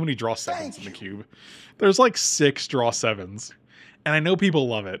if there are too many draw 7s in the cube. There's, like, 6 draw 7s. And I know people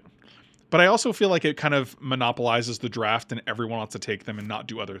love it. But I also feel like it kind of monopolizes the draft and everyone wants to take them and not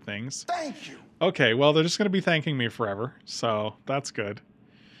do other things. Thank you. Okay, well, they're just going to be thanking me forever. So, that's good.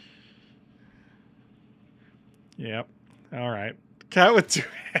 Yep. All right. Cat with 2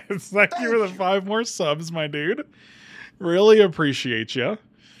 heads. Thank you for the 5 more subs, my dude. Really appreciate you.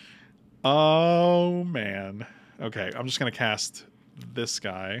 Oh, man. Okay, I'm just going to cast this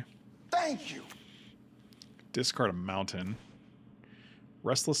guy. Thank you. Discard a mountain.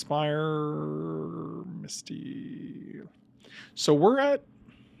 Restless Spire, Misty. So we're at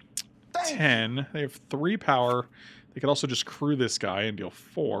 10. They have 3 power. They could also just crew this guy and deal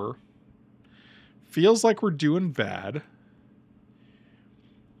 4. Feels like we're doing bad.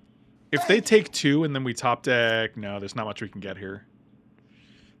 If they take 2 and then we top deck, no, there's not much we can get here.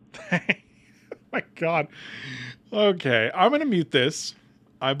 My God. Okay, I'm going to mute this,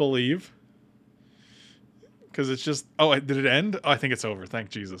 I believe. Because it's just... Oh, did it end? Oh, I think it's over. Thank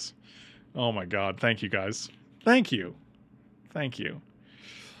Jesus. Oh, my God. Thank you, guys. Thank you. Thank you.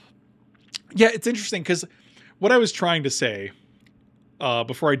 Yeah, it's interesting because what I was trying to say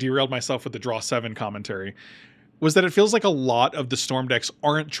before I derailed myself with the draw 7 commentary was that it feels like a lot of the Storm decks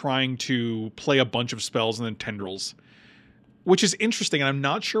aren't trying to play a bunch of spells and then tendrils. Which is interesting, and I'm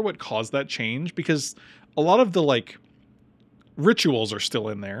not sure what caused that change because a lot of the, like, rituals are still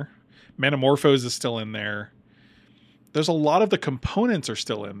in there. Manamorphose is still in there. There's a lot of the components are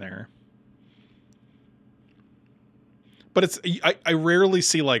still in there. But it's I rarely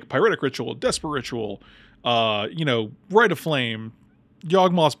see like Pyretic Ritual, Desperate Ritual, you know, Rite of Flame,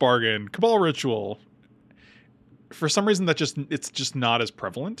 Yawgmoth's Bargain, Cabal Ritual. For some reason it's just not as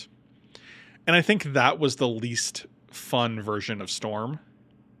prevalent. And I think that was the least fun version of Storm.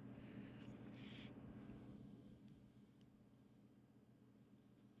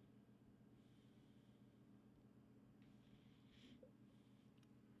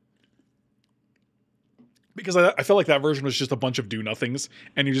 Because I felt like that version was just a bunch of do-nothings,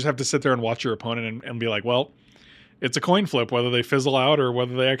 and you just have to sit there and watch your opponent and be like, well, it's a coin flip, whether they fizzle out or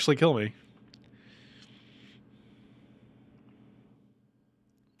whether they actually kill me.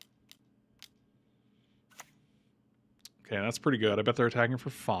 Okay, that's pretty good. I bet they're attacking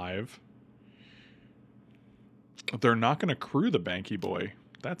for 5. But they're not going to crew the Banky Boy.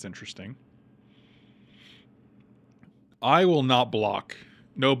 That's interesting. I will not block.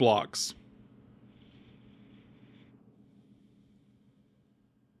 No blocks.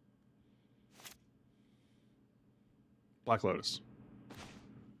 Black Lotus.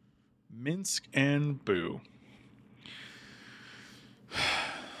 Minsk and Boo.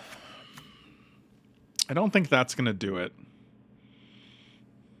 I don't think that's going to do it.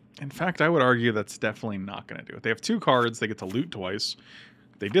 In fact, I would argue that's definitely not going to do it. They have 2 cards. They get to loot twice.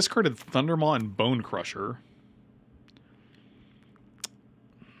 They discarded Thundermaw and Bone Crusher.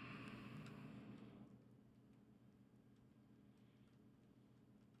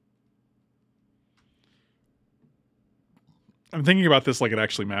 I'm thinking about this like it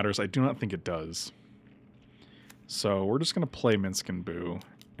actually matters. I do not think it does. So we're just going to play Minsk and Boo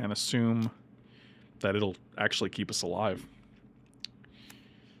and assume that it'll actually keep us alive.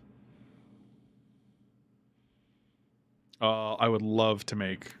 I would love to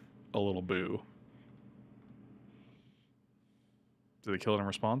make a little Boo. Did they kill it in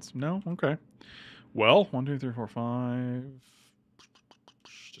response? No? Okay. Well, 1, 2, 3, 4, 5.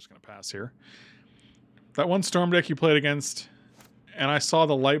 Just going to pass here. That one Storm deck you played against, and I saw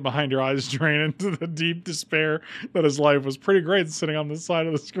the light behind your eyes drain into the deep despair that his life was pretty great sitting on the side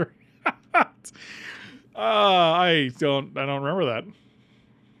of the screen. I don't remember that.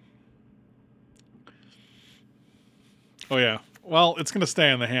 Oh yeah. Well, it's going to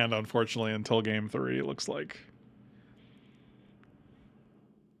stay in the hand, unfortunately, until game 3, it looks like.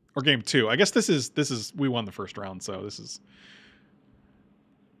 Or game 2. I guess this is we won the first round, so this is.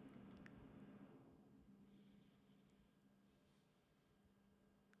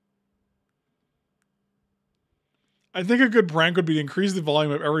 I think a good prank would be to increase the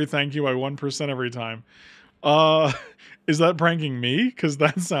volume of every thank you by 1% every time. Is that pranking me? Because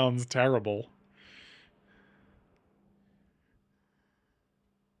that sounds terrible.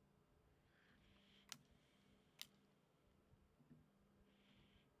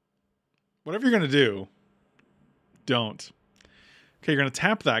 Whatever you're going to do, don't. Okay, you're going to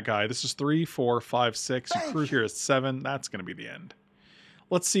tap that guy. This is 3, 4, 5, 6. Your crew here is 7. That's going to be the end.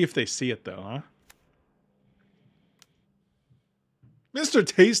 Let's see if they see it, though, huh? Mr.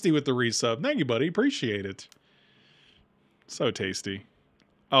 Tasty with the resub. Thank you, buddy. Appreciate it. So tasty.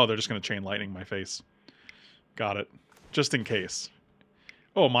 Oh, they're just going to chain lightning my face. Got it. Just in case.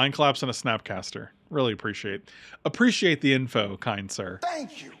 Oh, Mind Collapse and a Snapcaster. Really appreciate the info, kind sir.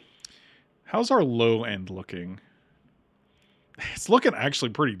 Thank you. How's our low end looking? It's looking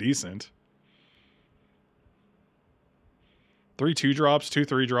actually pretty decent. 3 2-drops, 2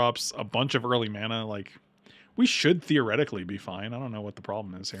 3-drops, a bunch of early mana. Like, we should theoretically be fine. I don't know what the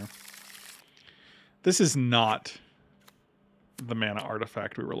problem is here. This is not the mana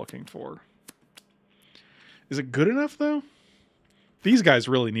artifact we were looking for. Is it good enough, though? These guys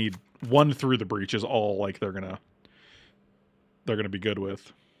really need 1 through the breach is all like they're gonna be good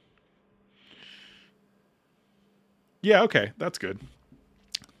with. Yeah, okay, that's good.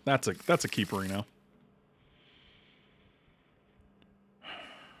 That's a keeper, you know.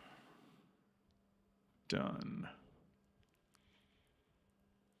 Done.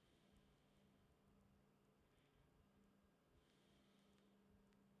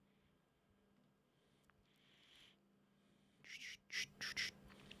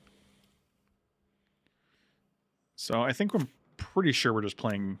 So I think I'm pretty sure we're just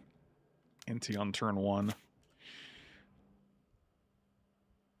playing Inti on turn 1.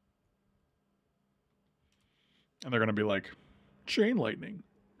 And they're going to be like, chain lightning.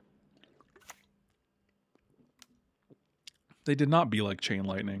 They did not be like chain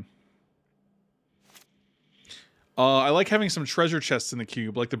lightning. I like having some treasure chests in the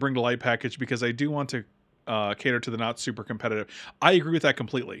cube, like the Bring to Light package, because I do want to cater to the not super competitive. I agree with that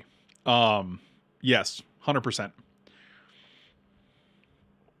completely. Yes, 100%.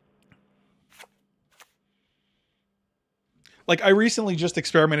 Like, I recently just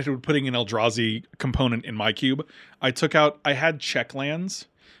experimented with putting an Eldrazi component in my cube. I had check lands,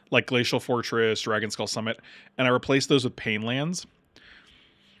 like Glacial Fortress, Dragon Skull Summit, and I replaced those with pain lands.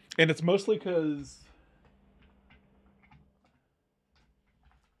 And it's mostly because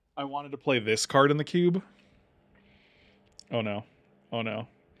I wanted to play this card in the cube. Oh no. Oh no.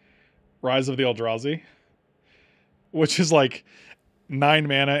 Rise of the Eldrazi. Which is like 9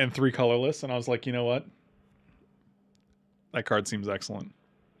 mana and 3 colorless. And I was like, you know what? That card seems excellent.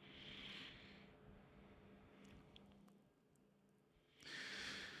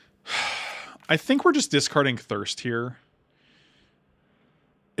 I think we're just discarding Thirst here.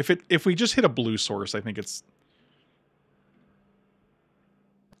 If we just hit a blue source, I think it's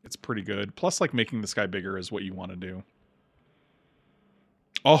pretty good. Plus, like, making this guy bigger is what you want to do.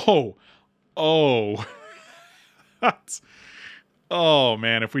 Oh. Oh. Oh,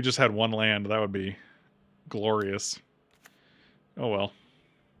 man. If we just had 1 land, that would be glorious. Oh, well.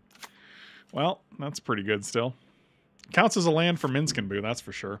 Well, that's pretty good still. Counts as a land for Minsk and Boo, that's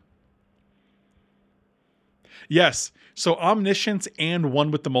for sure. Yes. So Omniscience and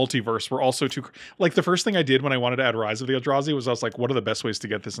one with the Multiverse were also 2. Like, the first thing I did when I wanted to add Rise of the Eldrazi was I was like, what are the best ways to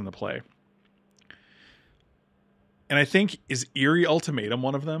get this into play? And I think, is Eerie Ultimatum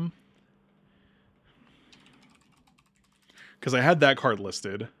one of them? Because I had that card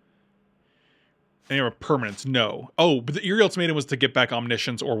listed. And they were permanents. No. Oh, but the Eerie Ultimatum was to get back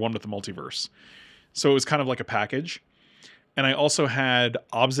Omniscience or one with the Multiverse. So it was kind of like a package. And I also had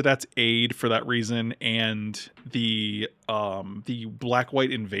Obsidat's Aid for that reason, and the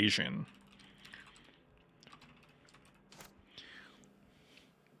black-white invasion.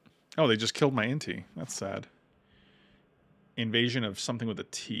 Oh, they just killed my Inti. That's sad. Invasion of something with a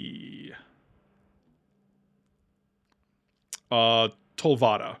T.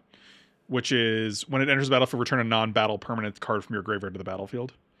 Tolvada, which is when it enters the battlefield, return a non-battle permanent card from your graveyard to the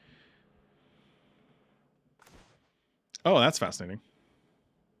battlefield. Oh, that's fascinating.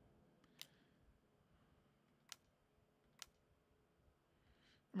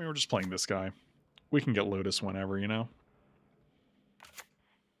 I mean, we're just playing this guy. We can get Lotus whenever, you know?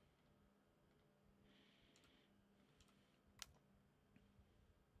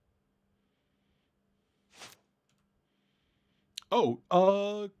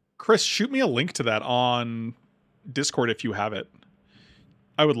 Oh, Chris, shoot me a link to that on Discord if you have it.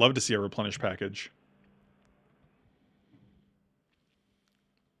 I would love to see a replenish package.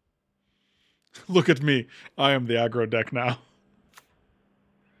 Look at me. I am the aggro deck now.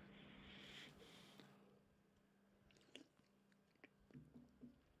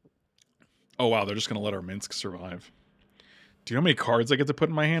 Oh, wow. They're just going to let our Minsk survive. Do you know how many cards I get to put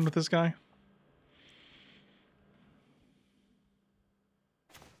in my hand with this guy?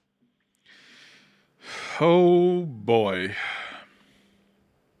 Oh, boy.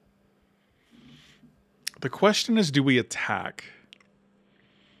 The question is, do we attack?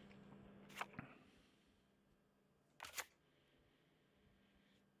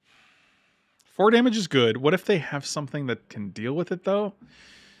 Four damage is good. What if they have something that can deal with it, though?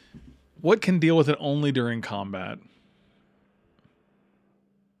 What can deal with it only during combat?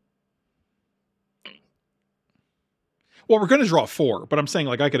 Well, we're going to draw 4, but I'm saying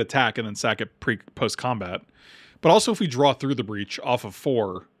like I could attack and then sack it post combat. But also, if we draw through the breach off of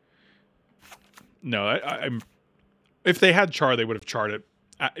 4, no, I'm. If they had char, they would have charred it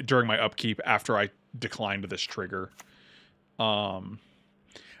during my upkeep after I declined this trigger.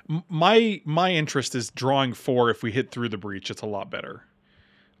 My interest is drawing 4. If we hit through the breach, it's a lot better.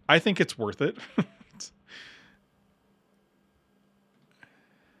 I think it's worth it.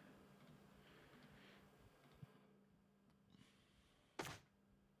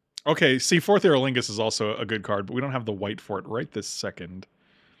 Okay, see, Fourth Aerolingus is also a good card, but we don't have the white for it right this second.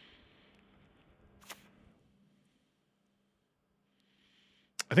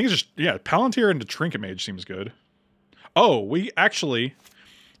 I think it's just, yeah, Palantir into Trinket Mage seems good. Oh, we actually...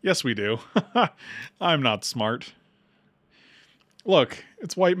 Yes, we do. I'm not smart. Look,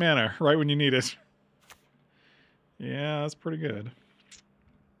 it's white mana, right when you need it. Yeah, that's pretty good.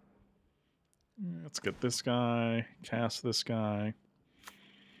 Let's get this guy, cast this guy.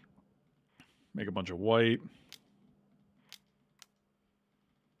 Make a bunch of white.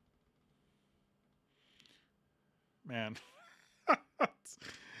 Man.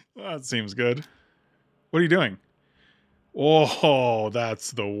 That seems good. What are you doing? Oh,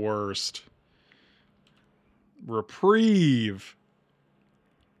 that's the worst. Reprieve.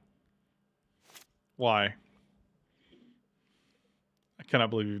 Why? I cannot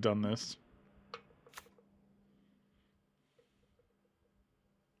believe you've done this.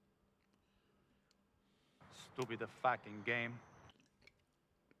 Stupid fucking game.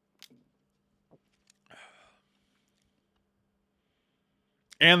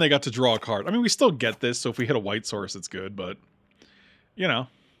 And they got to draw a card. I mean, we still get this, so if we hit a white source, it's good, but, you know.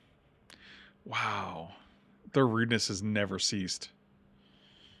 Wow. Their rudeness has never ceased.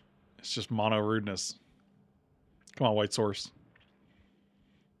 It's just mono rudeness. Come on, white source.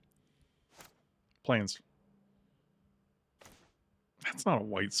 Plains. That's not a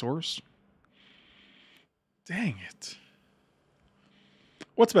white source. Dang it.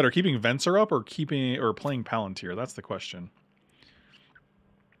 What's better, keeping Venser up or playing Palantir? That's the question.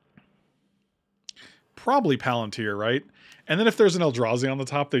 Probably Palantir, right? And then if there's an Eldrazi on the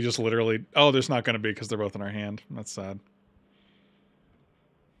top, they just literally... Oh, there's not going to be because they're both in our hand. That's sad.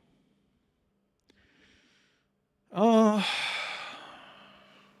 I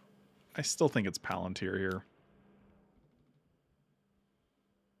still think it's Palantir here.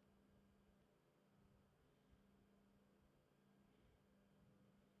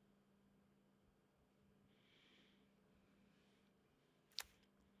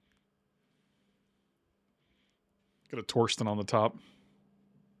 Got a Torsten on the top.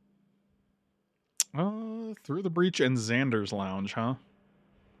 Through the Breach and Xander's Lounge, huh?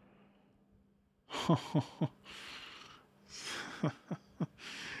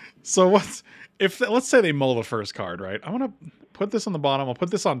 So what's... let's say they mull the first card, right? I want to put this on the bottom. I'll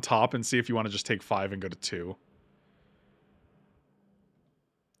put this on top and see if you want to just take 5 and go to 2.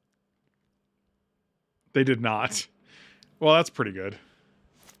 They did not. Well, that's pretty good.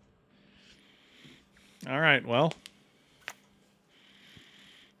 All right, well.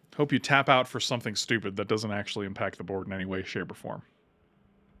 Hope you tap out for something stupid that doesn't actually impact the board in any way, shape, or form.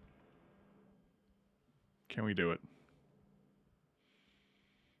 Can we do it?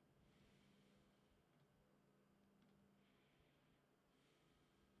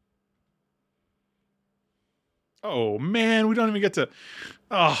 Oh, man, we don't even get to...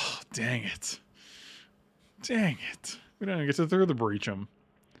 Oh, dang it. Dang it. We don't even get to throw the Breach'em.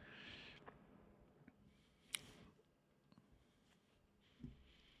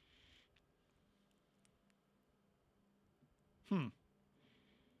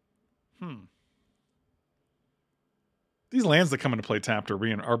 These lands that come into play tapped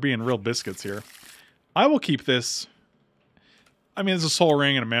are being real biscuits here. I will keep this. I mean, it's a Soul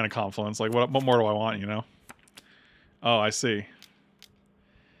Ring and a Mana Confluence. Like, what more do I want, you know? Oh, I see.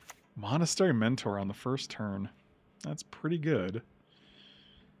 Monastery Mentor on the first turn. That's pretty good.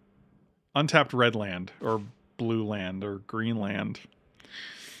 Untapped red land, or blue land, or green land.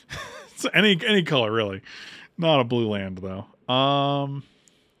 It's any color, really. Not a blue land, though.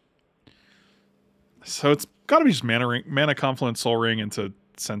 So it's got to be just Mana Confluence, Soul Ring into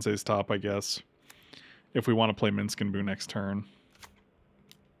Sensei's Top, I guess. If we want to play Minsc and Boo next turn.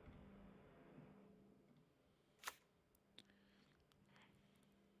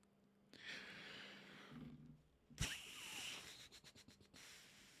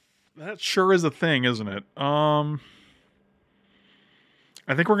 That sure is a thing, isn't it? I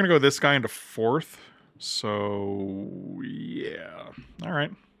think we're going to go this guy into 4th. So, yeah. All right.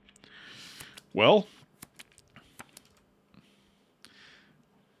 Well.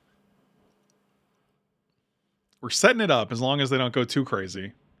 We're setting it up as long as they don't go too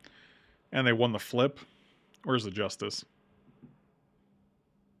crazy. And they won the flip. Where's the justice?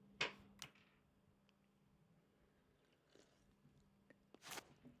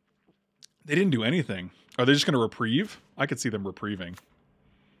 They didn't do anything. Are they just going to reprieve? I could see them reprieving.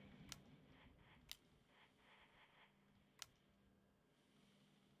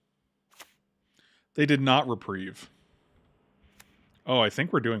 They did not reprieve. Oh, I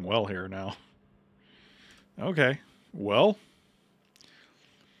think we're doing well here now. Okay. Well.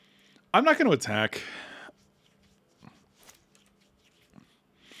 I'm not going to attack.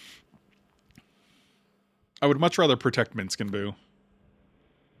 I would much rather protect Minsc and Boo.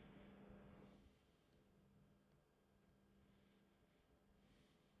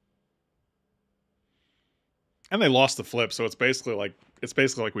 And they lost the flip, so it's basically like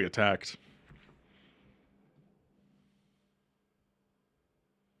we attacked.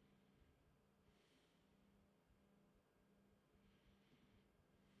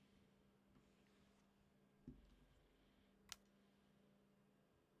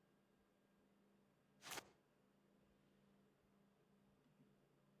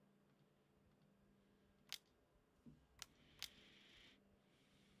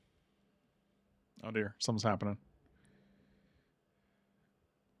 Oh dear, something's happening.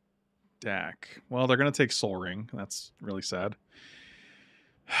 Dak. Well, they're going to take Soul Ring. That's really sad.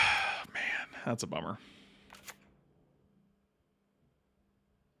 Man, that's a bummer.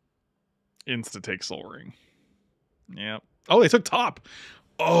 Insta take Soul Ring. Yep. Oh, they took top.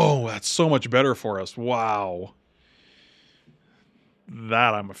 Oh, that's so much better for us. Wow.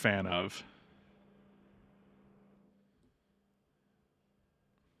 That I'm a fan of.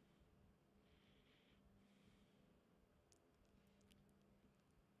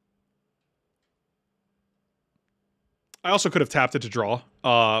 I also could have tapped it to draw,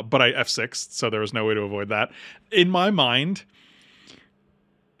 but I F6'd, so there was no way to avoid that. In my mind,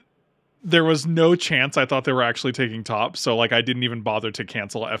 there was no chance I thought they were actually taking top, so like I didn't even bother to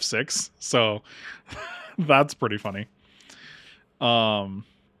cancel F6. So that's pretty funny.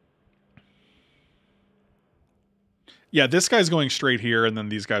 Yeah, this guy's going straight here, and then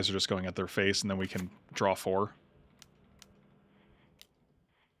these guys are just going at their face, and then we can draw 4.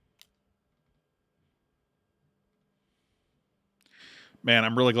 Man,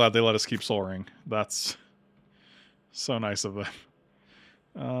 I'm really glad they let us keep Soul Ring. That's so nice of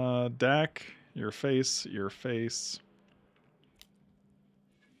them. Dak, your face, your face.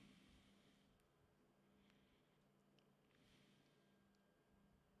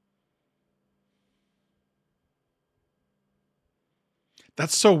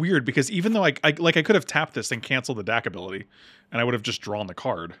 That's so weird because even though I could have tapped this and canceled the Dak ability, and I would have just drawn the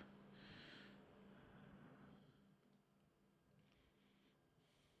card.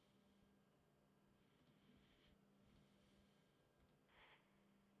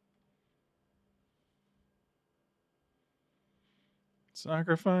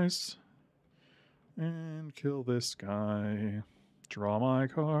 Sacrifice. And kill this guy. Draw my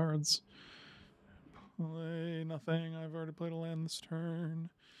cards. Play nothing. I've already played a land this turn.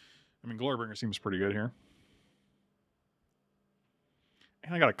 I mean, Glorybringer seems pretty good here.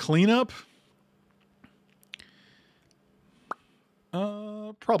 And I got a cleanup.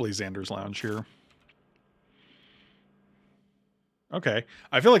 Probably Xander's Lounge here. Okay.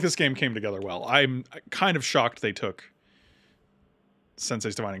 I feel like this game came together well. I'm kind of shocked they took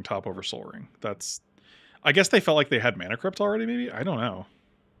Sensei's Divining Top over Sol Ring. That's... I guess they felt like they had Mana Crypt already, maybe? I don't know.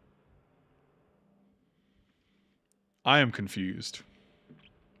 I am confused.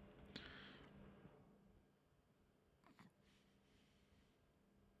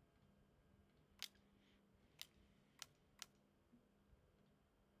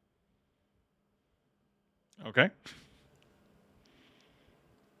 Okay.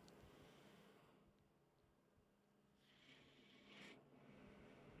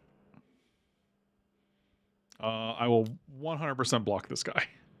 I will 100% block this guy.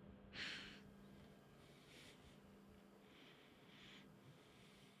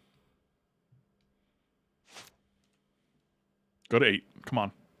 Go to 8. Come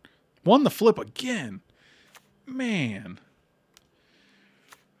on. Won the flip again. Man.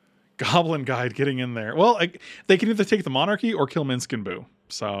 Goblin Guide getting in there. Well, they can either take the Monarchy or kill Minsk and Boo.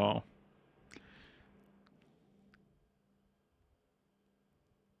 So...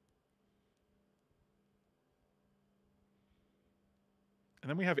 And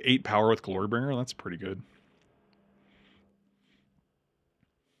then we have 8 power with Glorybringer. That's pretty good.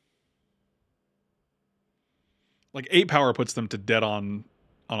 Like 8 power puts them to dead on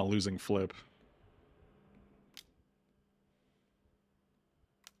a losing flip.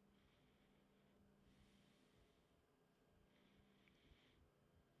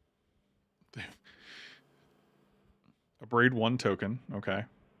 Abrade 1 token. Okay.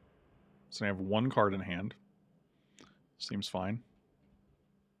 So I have 1 card in hand. Seems fine.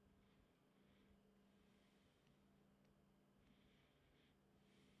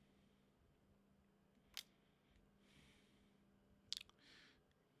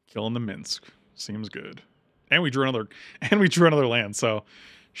 Killing the Minsk. Seems good. And we drew another land, so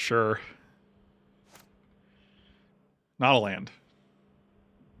sure. Not a land.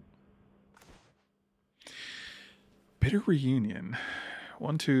 Bitter Reunion.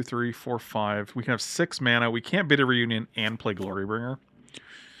 1, 2, 3, 4, 5. We can have 6 mana. We can't Bitter Reunion and play Glorybringer.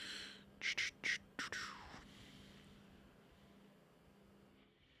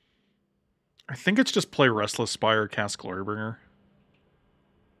 I think it's just play Restless Spire, cast Glorybringer.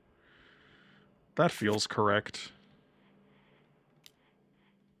 That feels correct.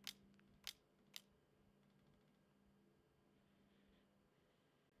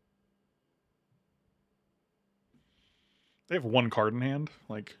 They have 1 card in hand.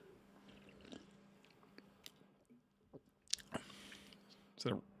 Like, is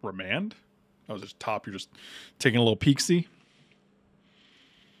it a Remand? Oh, just top. You're just taking a little peek-see.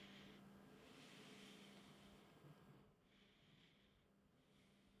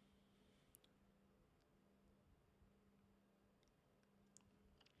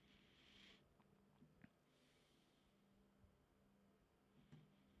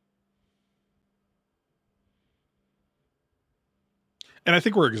 And I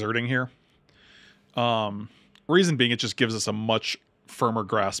think we're exerting here. Reason being, it just gives us a much firmer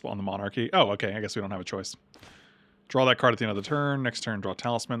grasp on the Monarchy. Oh, okay. I guess we don't have a choice. Draw that card at the end of the turn. Next turn, draw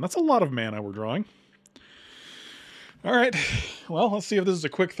Talisman. That's a lot of mana we're drawing. All right. Well, let's see if this is a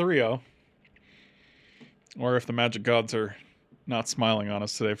quick 3-0. Or if the Magic Gods are not smiling on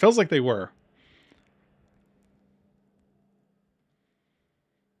us today. It feels like they were.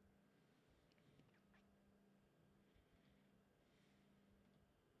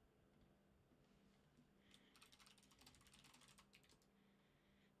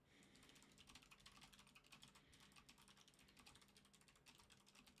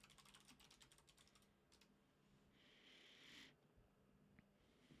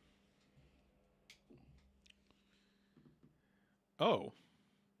 Oh.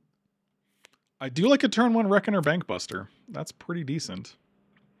 I do like a turn 1 Reckoner Bankbuster. That's pretty decent.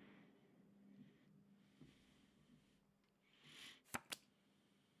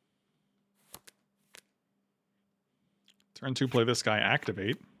 Turn 2, play this guy,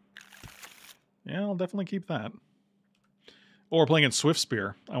 activate. Yeah, I'll definitely keep that. Or playing in Swift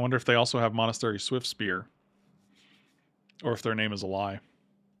Spear. I wonder if they also have Monastery Swift Spear. Or if their name is a lie.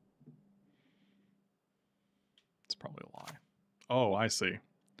 It's probably a lie. Oh, I see.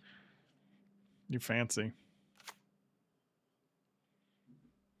 You fancy.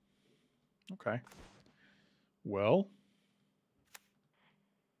 Okay. Well.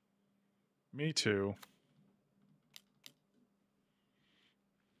 Me too.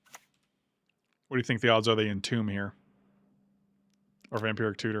 What do you think the odds are they entomb here? Or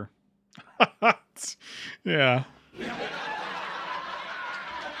Vampiric Tutor? Yeah.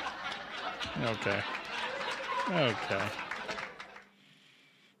 Okay. Okay.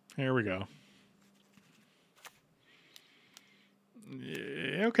 Here we go.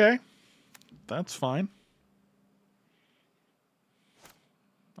 Yeah, okay. That's fine.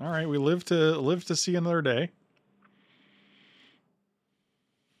 All right, we live to see another day.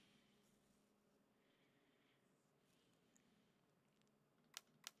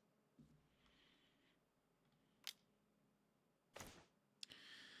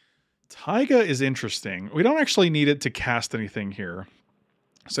 Taiga is interesting. We don't actually need it to cast anything here.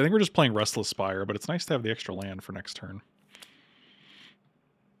 So I think we're just playing Restless Spire, but it's nice to have the extra land for next turn.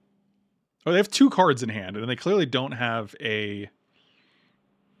 Oh, they have 2 cards in hand, and they clearly don't have a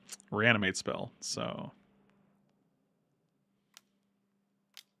Reanimate spell, so...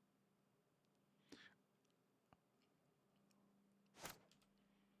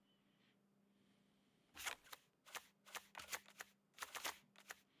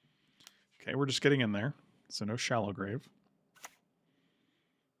 Okay, we're just getting in there. So no Shallow Grave.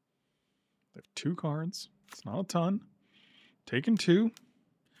 They have 2 cards. It's not a ton. Taking 2.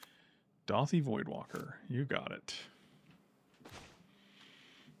 Dothy Voidwalker. You got it.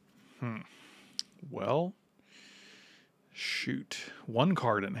 Well, shoot. 1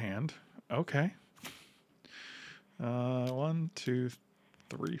 card in hand. Okay. 1, 2,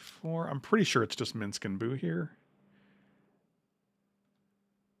 3, 4. I'm pretty sure it's just Minsk and Boo here.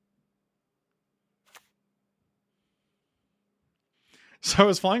 So I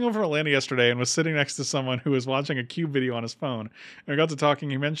was flying over Atlanta yesterday and was sitting next to someone who was watching a Cube video on his phone. And I got to talking.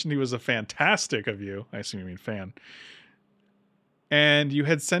 He mentioned he was a fantastic of you. I assume you mean fan. And you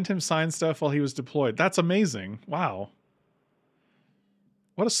had sent him signed stuff while he was deployed. That's amazing. Wow.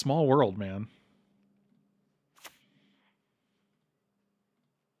 What a small world, man.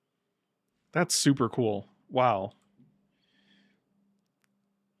 That's super cool. Wow.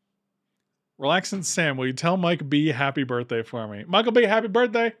 Relaxing Sam, will you tell Mike B happy birthday for me? Michael B, happy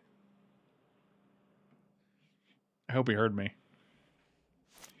birthday! I hope he heard me.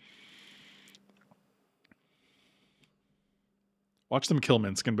 Watch them kill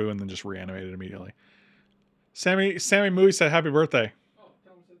Minsk and Boo and then just reanimate it immediately. Sammy Mooey said happy birthday. Oh,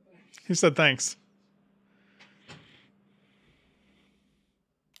 tell him he said thanks. He said thanks.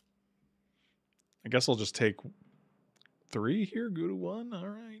 I guess I'll just take 3 here, go to 1. All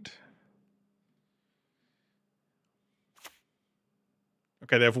right.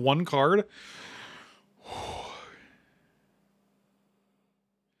 Okay, they have 1 card.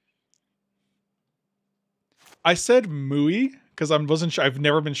 I said Mooey because I wasn't sure. I've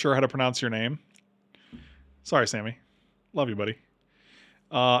never been sure how to pronounce your name. Sorry, Sammy. Love you, buddy.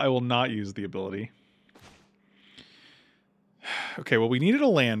 I will not use the ability. Okay, well, we needed a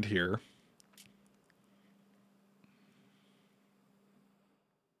land here.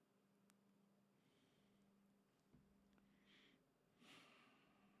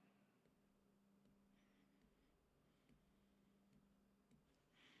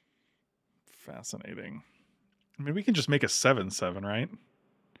 Fascinating. I mean, we can just make a 7/7, right?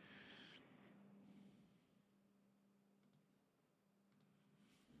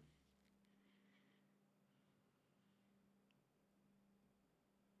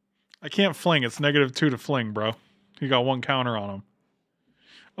 I can't fling. It's -2 to fling, bro. He got 1 counter on him.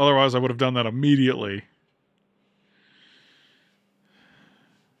 Otherwise, I would have done that immediately.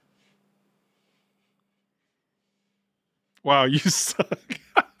 Wow, you suck.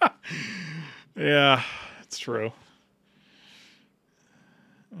 Yeah, it's true.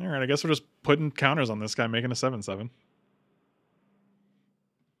 All right, I guess we're just putting counters on this guy, making a 7/7.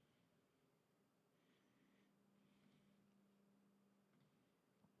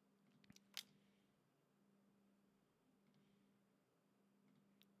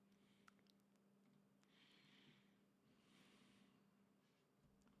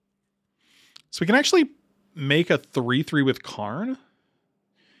 So we can actually make a 3/3 with Karn.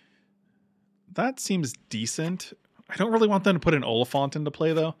 That seems decent. I don't really want them to put an Oliphant into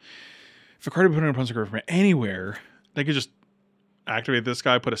play, though. If a card would put an opponent's card from anywhere, they could just activate this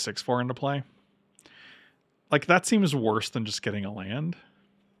guy, put a 6/4 into play. Like, that seems worse than just getting a land.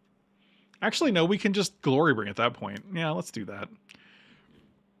 Actually, no, we can just Glory Bring at that point. Yeah, let's do that.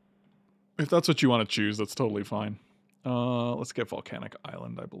 If that's what you want to choose, that's totally fine. Let's get Volcanic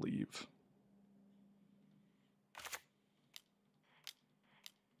Island, I believe.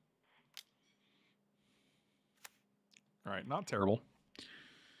 All right, not terrible.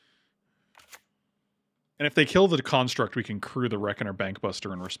 And if they kill the construct, we can crew the Reckoner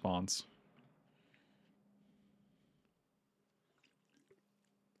Bankbuster in response.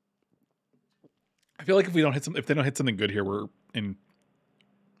 I feel like if they don't hit something good here, we're in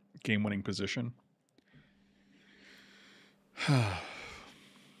game-winning position.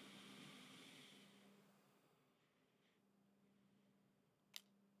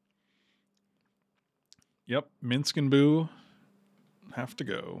 Yep, Minsk and Boo have to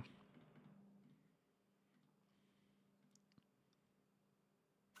go.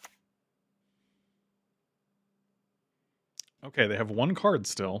 Okay, they have one card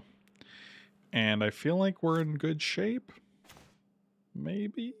still. And I feel like we're in good shape.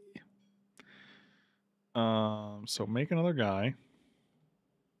 Maybe. So make another guy.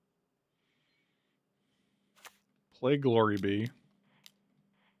 Play Glory Bee.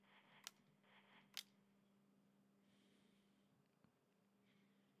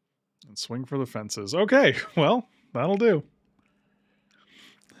 And swing for the fences. Okay, well, that'll do.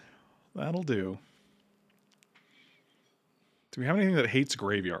 That'll do. Do we have anything that hates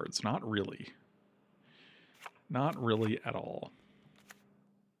graveyards? Not really. Not really at all.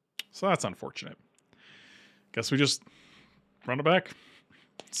 So that's unfortunate. Guess we just run it back.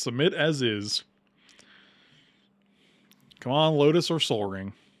 Submit as is. Come on, Lotus or Soul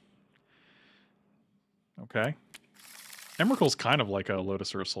Ring. Okay. Emrakul's kind of like a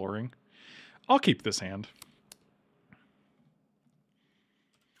Lotus or a Soul Ring. I'll keep this hand.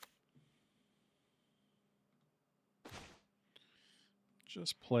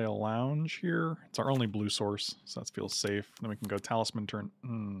 Just play a Lounge here. It's our only blue source, so that feels safe. Then we can go Talisman turn.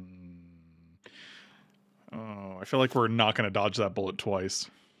 Oh, I feel like we're not going to dodge that bullet twice.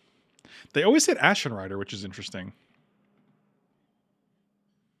 They always hit Ashen Rider, which is interesting.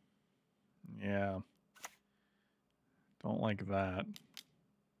 Yeah. Don't like that.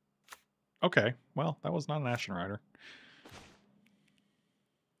 Okay, well, that was not an Ashen Rider.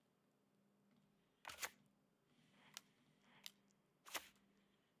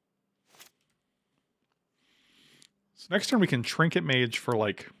 So next turn we can Trinket Mage for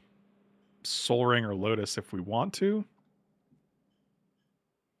like Soul Ring or Lotus if we want to.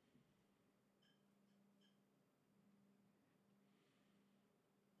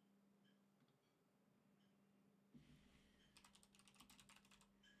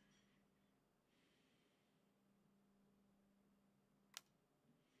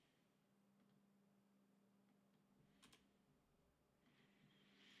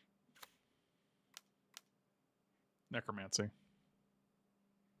 Necromancy.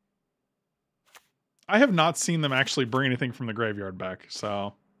 I have not seen them actually bring anything from the graveyard back,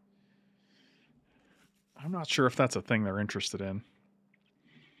 so I'm not sure if that's a thing they're interested in.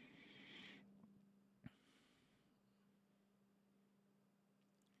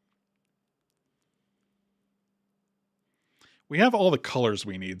 We have all the colors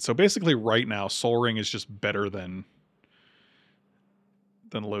we need, so basically right now Soul Ring is just better than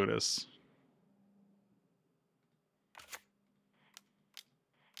Lotus.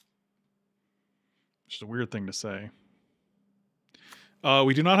 Which is a weird thing to say.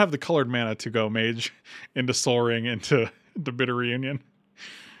 We do not have the colored mana to go Mage into Soul Ring into Bitter Reunion.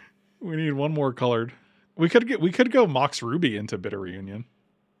 We need one more colored. We could go Mox Ruby into Bitter Reunion.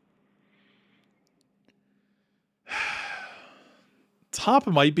 Top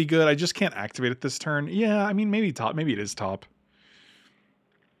might be good. I just can't activate it this turn. Yeah, I mean maybe top. Maybe it is top.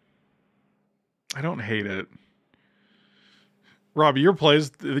 I don't hate it. Rob, your plays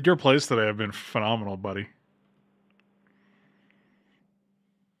today have been phenomenal, buddy.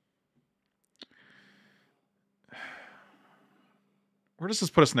 Where does this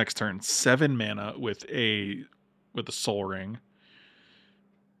put us next turn? 7 mana with a Soul Ring.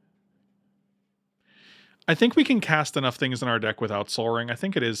 I think we can cast enough things in our deck without Soul Ring. I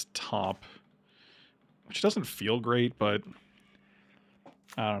think it is top, which doesn't feel great, but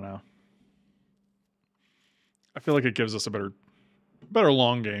I don't know. I feel like it gives us a better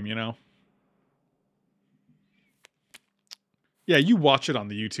long game, you know? Yeah, you watch it on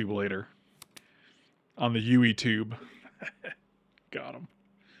the YouTube later. On the UE-tube. Got him.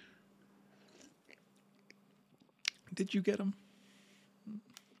 Did you get him?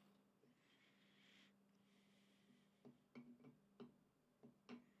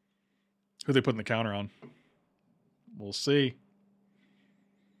 Who they putting the counter on? We'll see.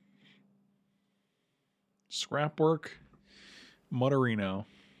 Scrapwork. Mutterino.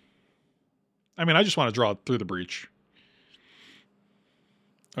 I mean, I just want to draw through the breach.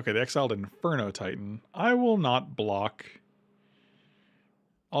 Okay, the exiled Inferno Titan. I will not block.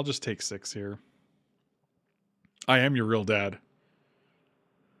 I'll just take 6 here. I am your real dad.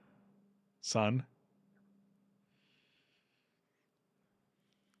 Son.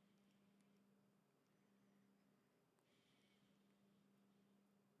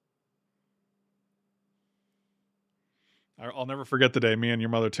 I'll never forget the day me and your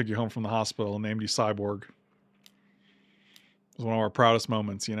mother took you home from the hospital and named you Cyborg. It was one of our proudest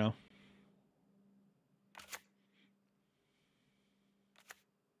moments, you know?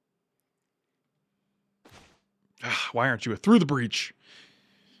 Why aren't you through the breach?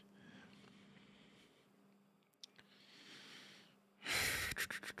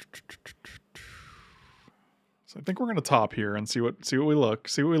 So I think we're gonna top here and see what we look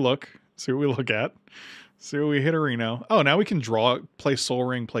at. See what we hit a Reno. Oh, now we can draw, play Soul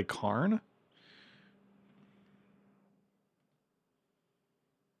Ring, play Karn.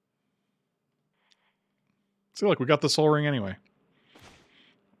 See, look, we got the Soul Ring anyway.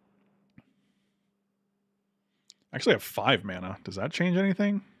 I actually have 5 mana. Does that change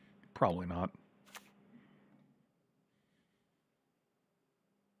anything? Probably not.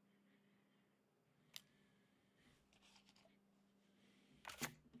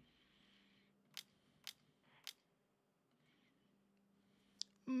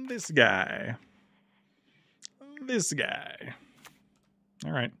 This guy. This guy.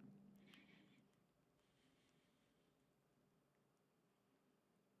 All right.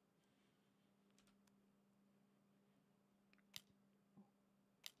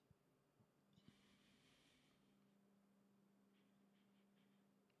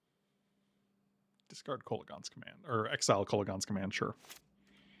 Discard Kolaghan's Command. Or exile Kolaghan's Command, sure.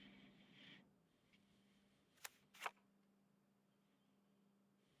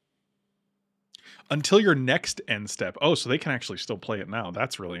 Until your next end step. Oh, so they can actually still play it now.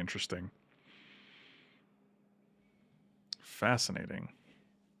 That's really interesting. Fascinating.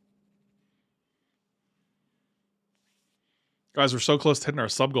 Guys, we're so close to hitting our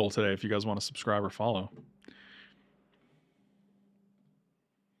sub goal today if you guys want to subscribe or follow.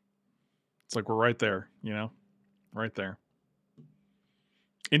 It's like we're right there, you know? Right there.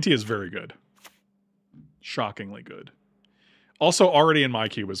 Inti is very good. Shockingly good. Also already in my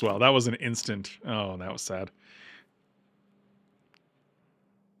cube as well. That was an instant. Oh, that was sad.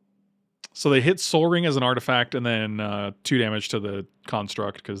 So they hit Soul Ring as an artifact and then 2 damage to the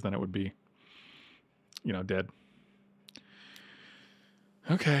construct because then it would be, you know, dead.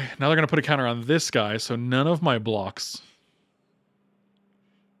 Okay, now they're going to put a counter on this guy, so none of my blocks.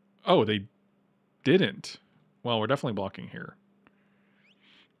 Oh, they didn't. Well, we're definitely blocking here.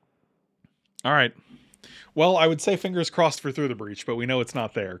 All right. Well, I would say fingers crossed for Through the Breach, but we know it's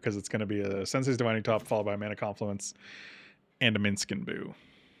not there because it's going to be a Sensei's Divining Top followed by a Mana Confluence and a Minskin Boo.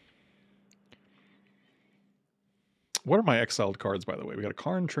 What are my exiled cards, by the way? We got a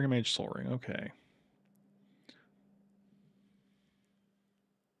Karn, Trigger Mage, Soul Ring. Okay.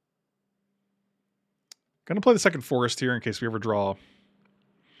 Gonna play the second Forest here in case we ever draw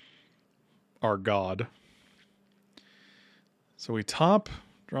our god. So we top,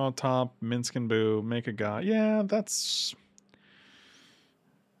 draw top, Minskin Boo, make a god. Yeah, that's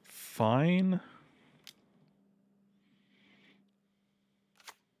fine.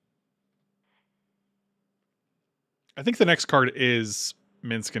 I think the next card is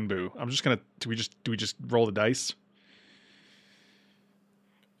Minskin Boo. I'm just gonna. Do we just roll the dice?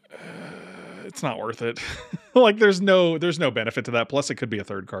 It's not worth it. Like there's no benefit to that. Plus, it could be a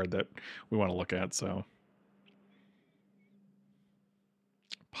third card that we want to look at. So,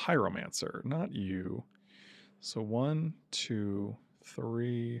 Pyromancer, not you. So 1, 2,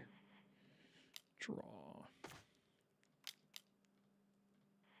 3, draw.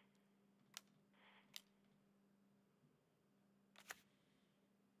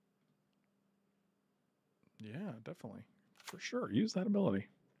 Yeah, definitely. For sure. Use that ability.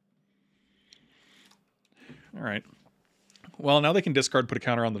 All right. Well, now they can discard, put a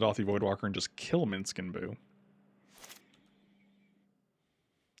counter on the Dauthi Voidwalker, and just kill Minskin Boo.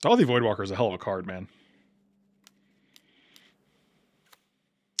 Dauthi Voidwalker is a hell of a card, man.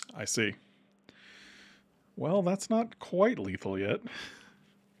 I see. Well, that's not quite lethal yet.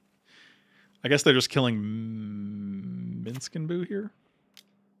 I guess they're just killing Minskin Boo here.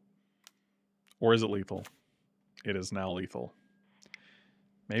 Or is it lethal? It is now lethal.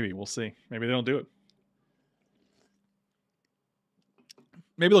 Maybe, we'll see. Maybe they don't do it.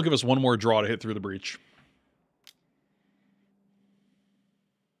 Maybe they'll give us one more draw to hit Through the Breach.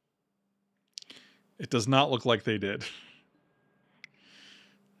 It does not look like they did.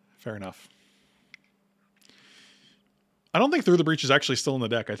 Fair enough. I don't think Through the Breach is actually still in the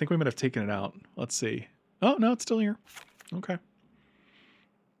deck. I think we might have taken it out. Let's see. Oh, no, it's still here. Okay.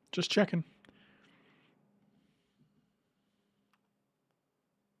 Just checking.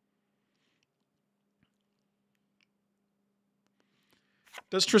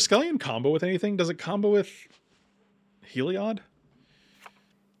 Does Triskelion combo with anything? Does it combo with Heliod?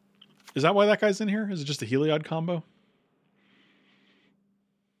 Is that why that guy's in here? Is it just a Heliod combo?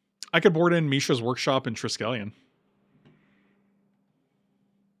 I could board in Mishra's Workshop and Triskelion.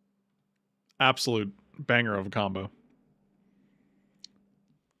 Absolute banger of a combo.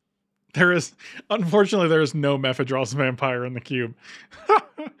 Unfortunately, there is no Mephidros Vampire in the cube.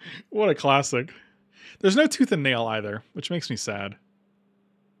 What a classic. There's no Tooth and Nail either, which makes me sad.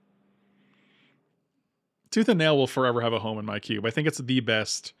 Tooth and Nail will forever have a home in my cube. I think it's the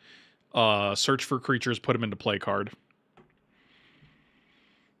best search for creatures, put them into play card.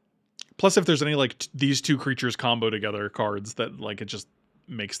 Plus, if there's any like these two creatures combo together cards that like it just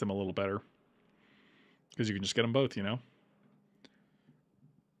makes them a little better. Because you can just get them both, you know?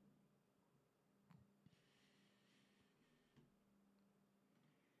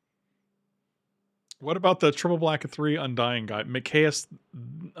 What about the triple black 3 Undying guy? Micaeus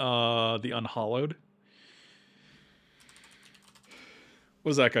the Unhallowed? What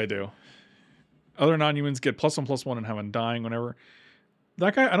does that guy do? Other non-humans get +1/+1 and have Undying whenever.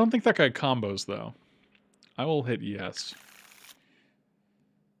 That guy, I don't think that guy combos, though. I will hit yes.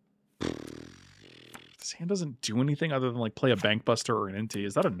 This hand doesn't do anything other than like play a Bankbuster or an NT.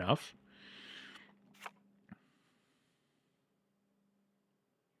 Is that enough?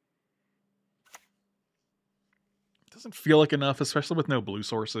 Doesn't feel like enough, especially with no blue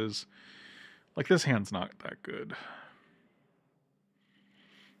sources. Like, this hand's not that good.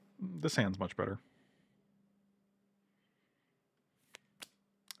 This hand's much better.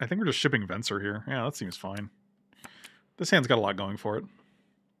 I think we're just shipping Venser here. Yeah, that seems fine. This hand's got a lot going for it.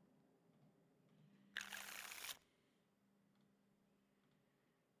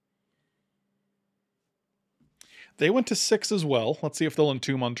 They went to 6 as well. Let's see if they'll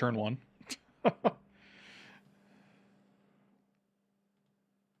entomb on turn 1.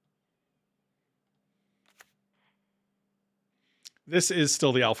 This is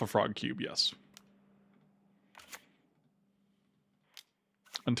still the Alphafrog cube, yes.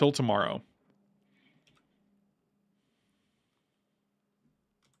 Until tomorrow.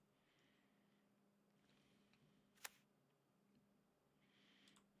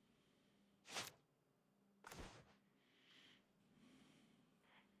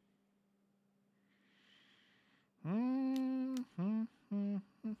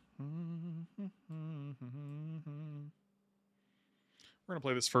 We're going to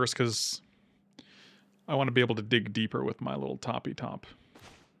play this first because I want to be able to dig deeper with my little toppy top.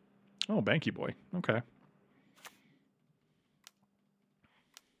 Oh, Banky Boy. Okay.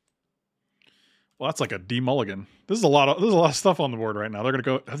 Well, that's like a D-mulligan. There's a lot of stuff on the board right now. They're going to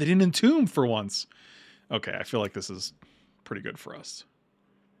go... Oh, they didn't entomb for once. Okay, I feel like this is pretty good for us.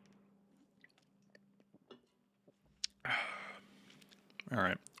 All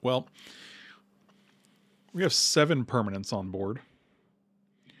right. Well, we have 7 permanents on board.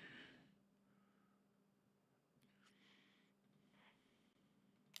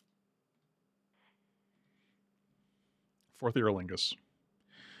 Fourth Earlingus.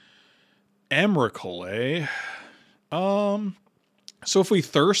 Emrakul, eh? So if we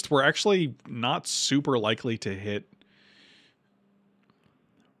thirst, we're actually not super likely to hit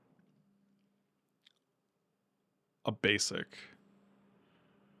a basic.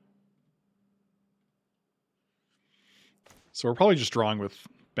 So we're probably just drawing with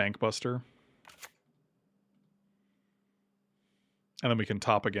Bankbuster. And then we can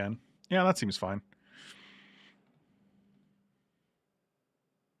top again. Yeah, that seems fine.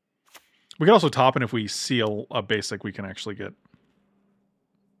 We can also top, and if we see a basic, we can actually get...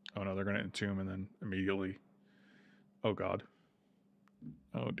 Oh no, they're going to entomb and then immediately... Oh god.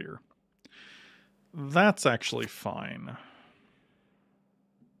 Oh dear. That's actually fine.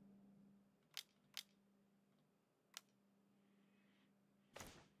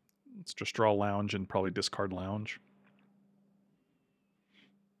 Let's just draw Lounge and probably discard Lounge.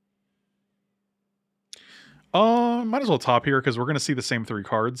 Might as well top here because we're going to see the same 3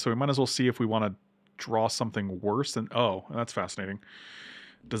 cards, so we might as well see if we want to draw something worse than... Oh, that's fascinating.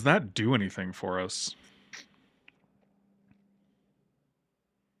 Does that do anything for us?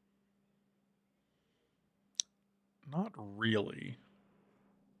 Not really.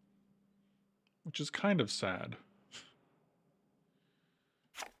 Which is kind of sad.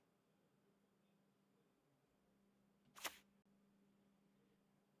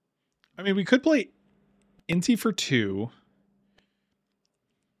 I mean, we could play Inti for 2.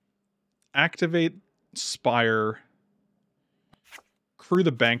 Activate Spire. Crew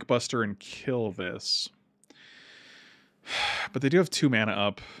the Bankbuster and kill this. But they do have 2 mana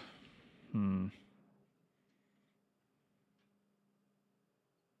up.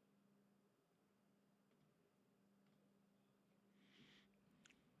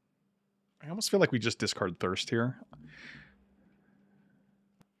 I almost feel like we just discard Thirst here.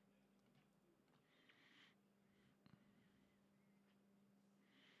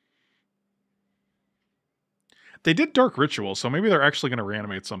 They did Dark Ritual, so maybe they're actually going to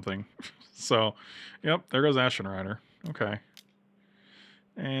reanimate something. So, yep, there goes Ashen Rider. Okay.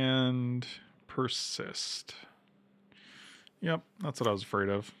 And Persist. Yep, that's what I was afraid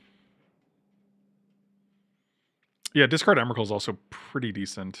of. Yeah, discard Emrakul is also pretty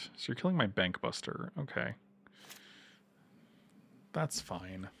decent. So you're killing my Bank Buster. Okay. That's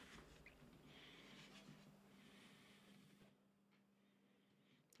fine.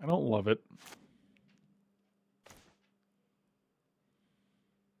 I don't love it.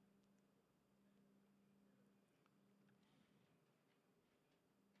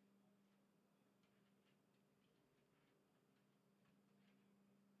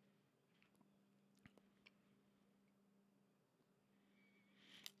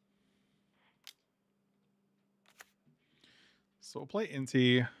 So we'll play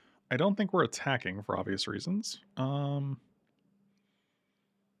Inti. I don't think we're attacking for obvious reasons. Do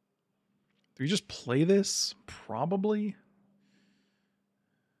we just play this? Probably.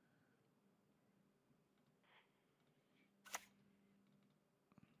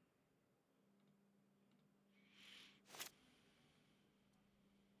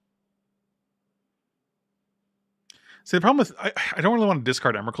 See, the problem with I don't really want to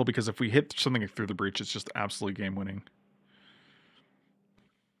discard Emrakul because if we hit something through the breach, it's just absolutely game winning.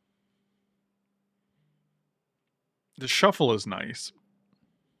 The shuffle is nice.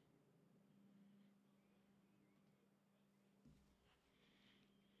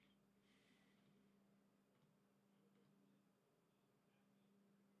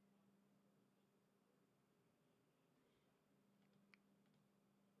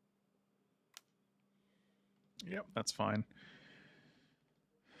 Yep, that's fine.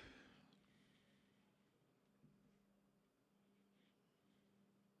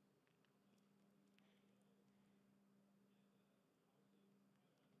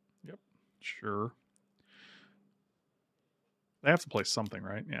 Yep, sure. They have to play something,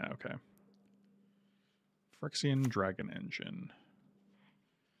 right? Yeah, okay. Phyrexian Dragon Engine.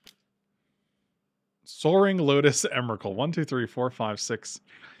 Soaring Lotus Emrakul. 1, 2, 3, 4, 5, 6.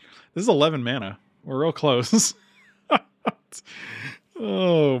 This is 11 mana. We're real close.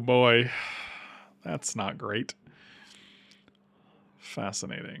 Oh boy. That's not great.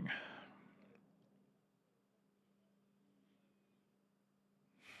 Fascinating.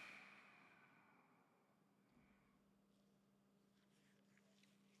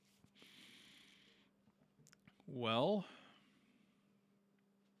 Well,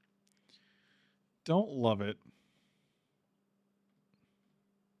 don't love it.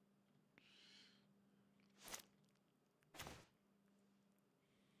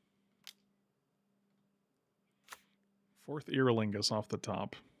 Fourth Earlingus off the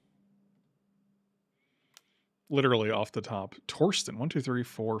top. Literally off the top. Torsten, 1, 2, 3,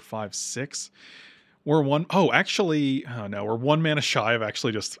 4, 5, 6. We're one. Oh, actually, oh no, we're 1 mana shy of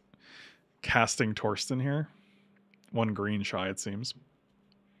actually just casting Torsten here. 1 green shy, it seems.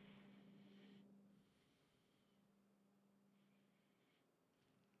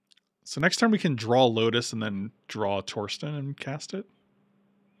 So next time we can draw Lotus and then draw Torsten and cast it.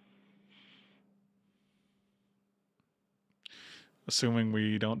 Assuming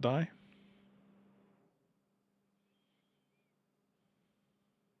we don't die.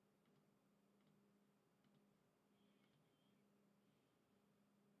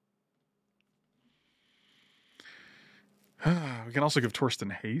 We can also give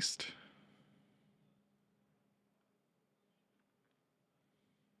Torsten haste.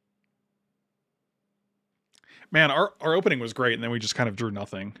 Man, our opening was great, and then we just kind of drew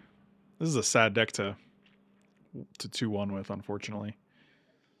nothing. This is a sad deck to 2-1 with, unfortunately.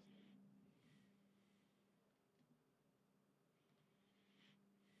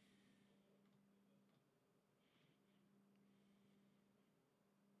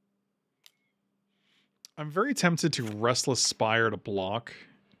 I'm very tempted to Restless Spire to block.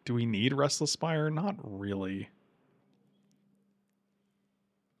 Do we need Restless Spire? Not really.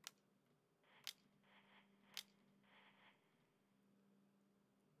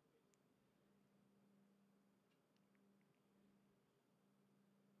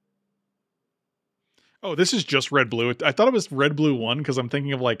 Oh, this is just red-blue. I thought it was red-blue 1 because I'm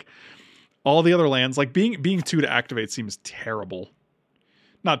thinking of like all the other lands. Like being 2 to activate seems terrible.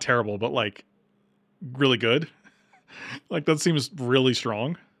 Not terrible, but like really good. Like that seems really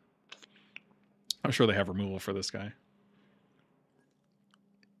strong. I'm sure they have removal for this guy.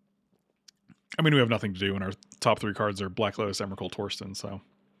 I mean, we have nothing to do, and our top 3 cards are Black Lotus, Emrakul, Torsten, so.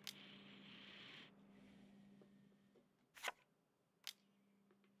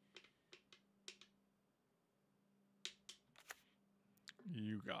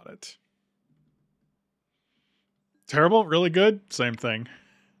 You got it. Terrible? Really good? Same thing.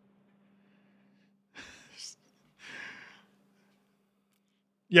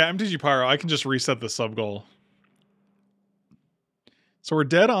 Yeah, MTG Pyro, I can just reset the sub goal. So we're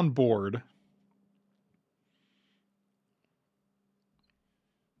dead on board.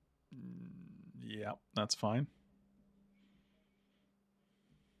 Yeah, that's fine.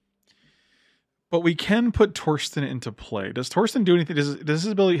 But we can put Torsten into play. Does Torsten do anything? Does his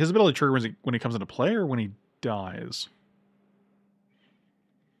ability trigger when he comes into play or when he dies?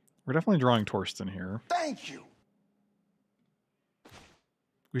 We're definitely drawing Torsten here. Thank you.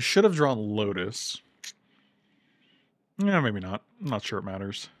 We should have drawn Lotus. Yeah, maybe not. I'm not sure it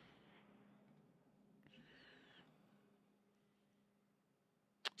matters.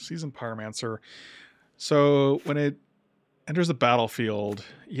 Seasoned Pyromancer. So when it enters the battlefield,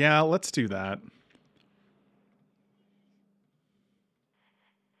 yeah, let's do that.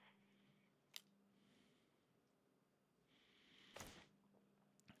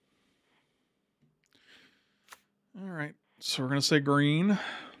 All right, so we're going to say green.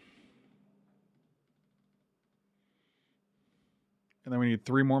 And then we need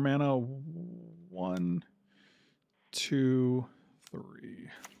 3 more mana. 1, 2, 3.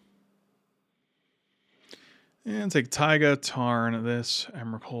 And take Taiga, Tarn, this,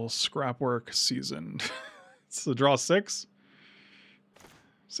 Emrakul, Scrapwork, Seasoned. So draw 6.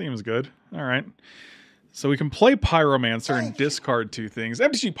 Seems good. All right. So we can play Pyromancer and discard 2 things.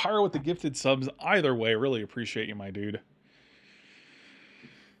 MTG Pyro with the gifted subs. Either way, really appreciate you, my dude.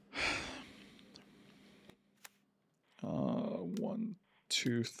 1,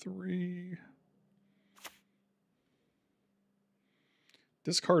 2, 3.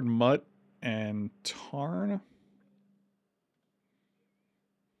 Discard Mutt and Tarn.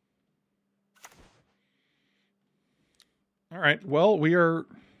 All right. Well, we are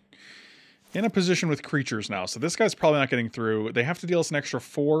in a position with creatures now. So this guy's probably not getting through. They have to deal us an extra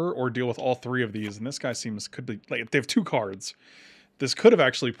 4 or deal with all 3 of these. And this guy could be like, they have 2 cards. This could have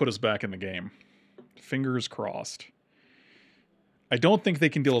actually put us back in the game. Fingers crossed. I don't think they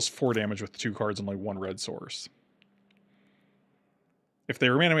can deal us 4 damage with 2 cards and only 1 red source. If they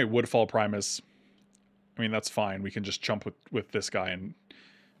reanimate Woodfall Primus, I mean, that's fine. We can just chump with this guy, and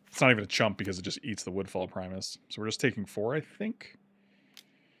it's not even a chump because it just eats the Woodfall Primus. So we're just taking 4, I think.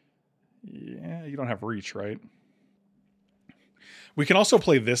 Yeah, you don't have reach, right? We can also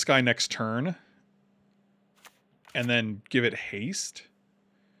play this guy next turn and then give it haste.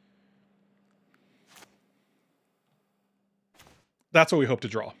 That's what we hope to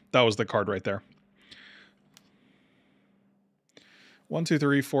draw. That was the card right there. 1, 2,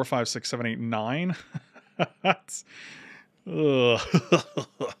 3, 4, 5, 6, 7, 8, 9. That's... Ugh.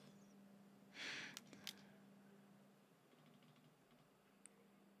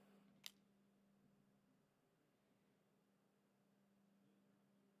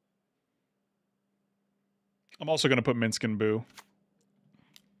 I'm also going to put Minsk and Boo.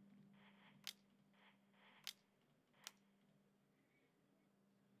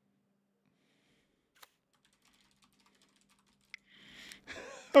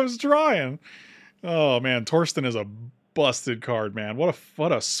 I was trying. Oh man, Torsten is a busted card, man.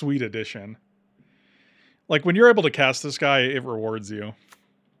 What a sweet addition. Like when you're able to cast this guy, it rewards you.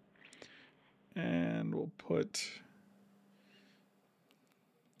 And we'll put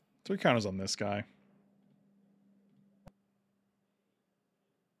 3 counters on this guy.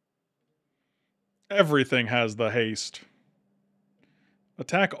 Everything has the haste.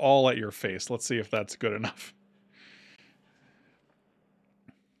 Attack all at your face. Let's see if that's good enough.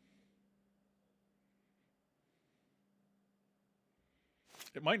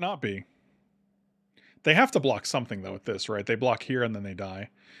 It might not be. They have to block something, though, with this, right? They block here and then they die.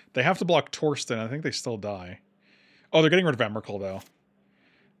 They have to block Torsten. I think they still die. Oh, they're getting rid of Emrakul, though.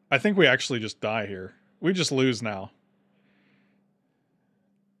 I think we actually just die here. We just lose now.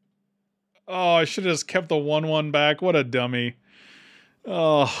 Oh, I should have just kept the 1/1 back. What a dummy.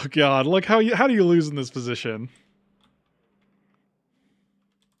 Oh, God. Look, how do you lose in this position?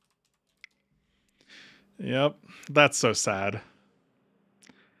 Yep. That's so sad.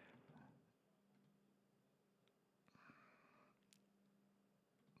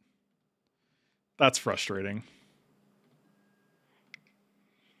 That's frustrating.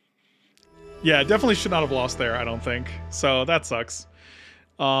 Yeah, definitely should not have lost there, I don't think. So that sucks.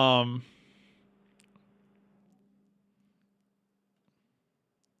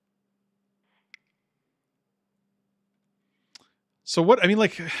 So what, I mean,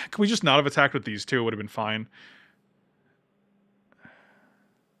 like, can we just not have attacked with these 2? It would have been fine.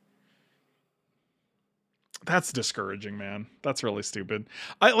 That's discouraging, man. That's really stupid.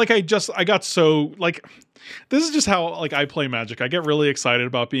 I got so like, this is just how like I play Magic. I get really excited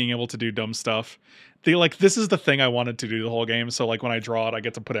about being able to do dumb stuff. This is the thing I wanted to do the whole game. So like when I draw it, I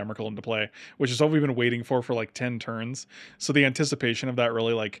get to put Emrakul into play, which is what we've been waiting for like 10 turns. So the anticipation of that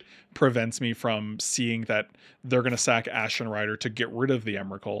really like prevents me from seeing that they're gonna sack Ashen Rider to get rid of the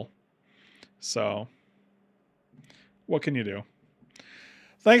Emrakul. So what can you do?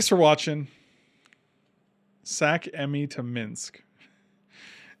 Thanks for watching. Sack Emmy to Minsk.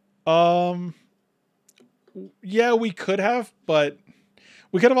 Yeah, we could have, but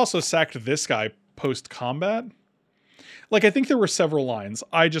we could have also sacked this guy post-combat. Like, I think there were several lines.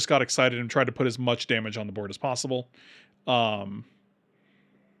 I just got excited and tried to put as much damage on the board as possible. That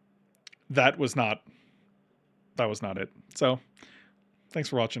was not it. So, thanks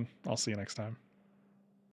for watching. I'll see you next time.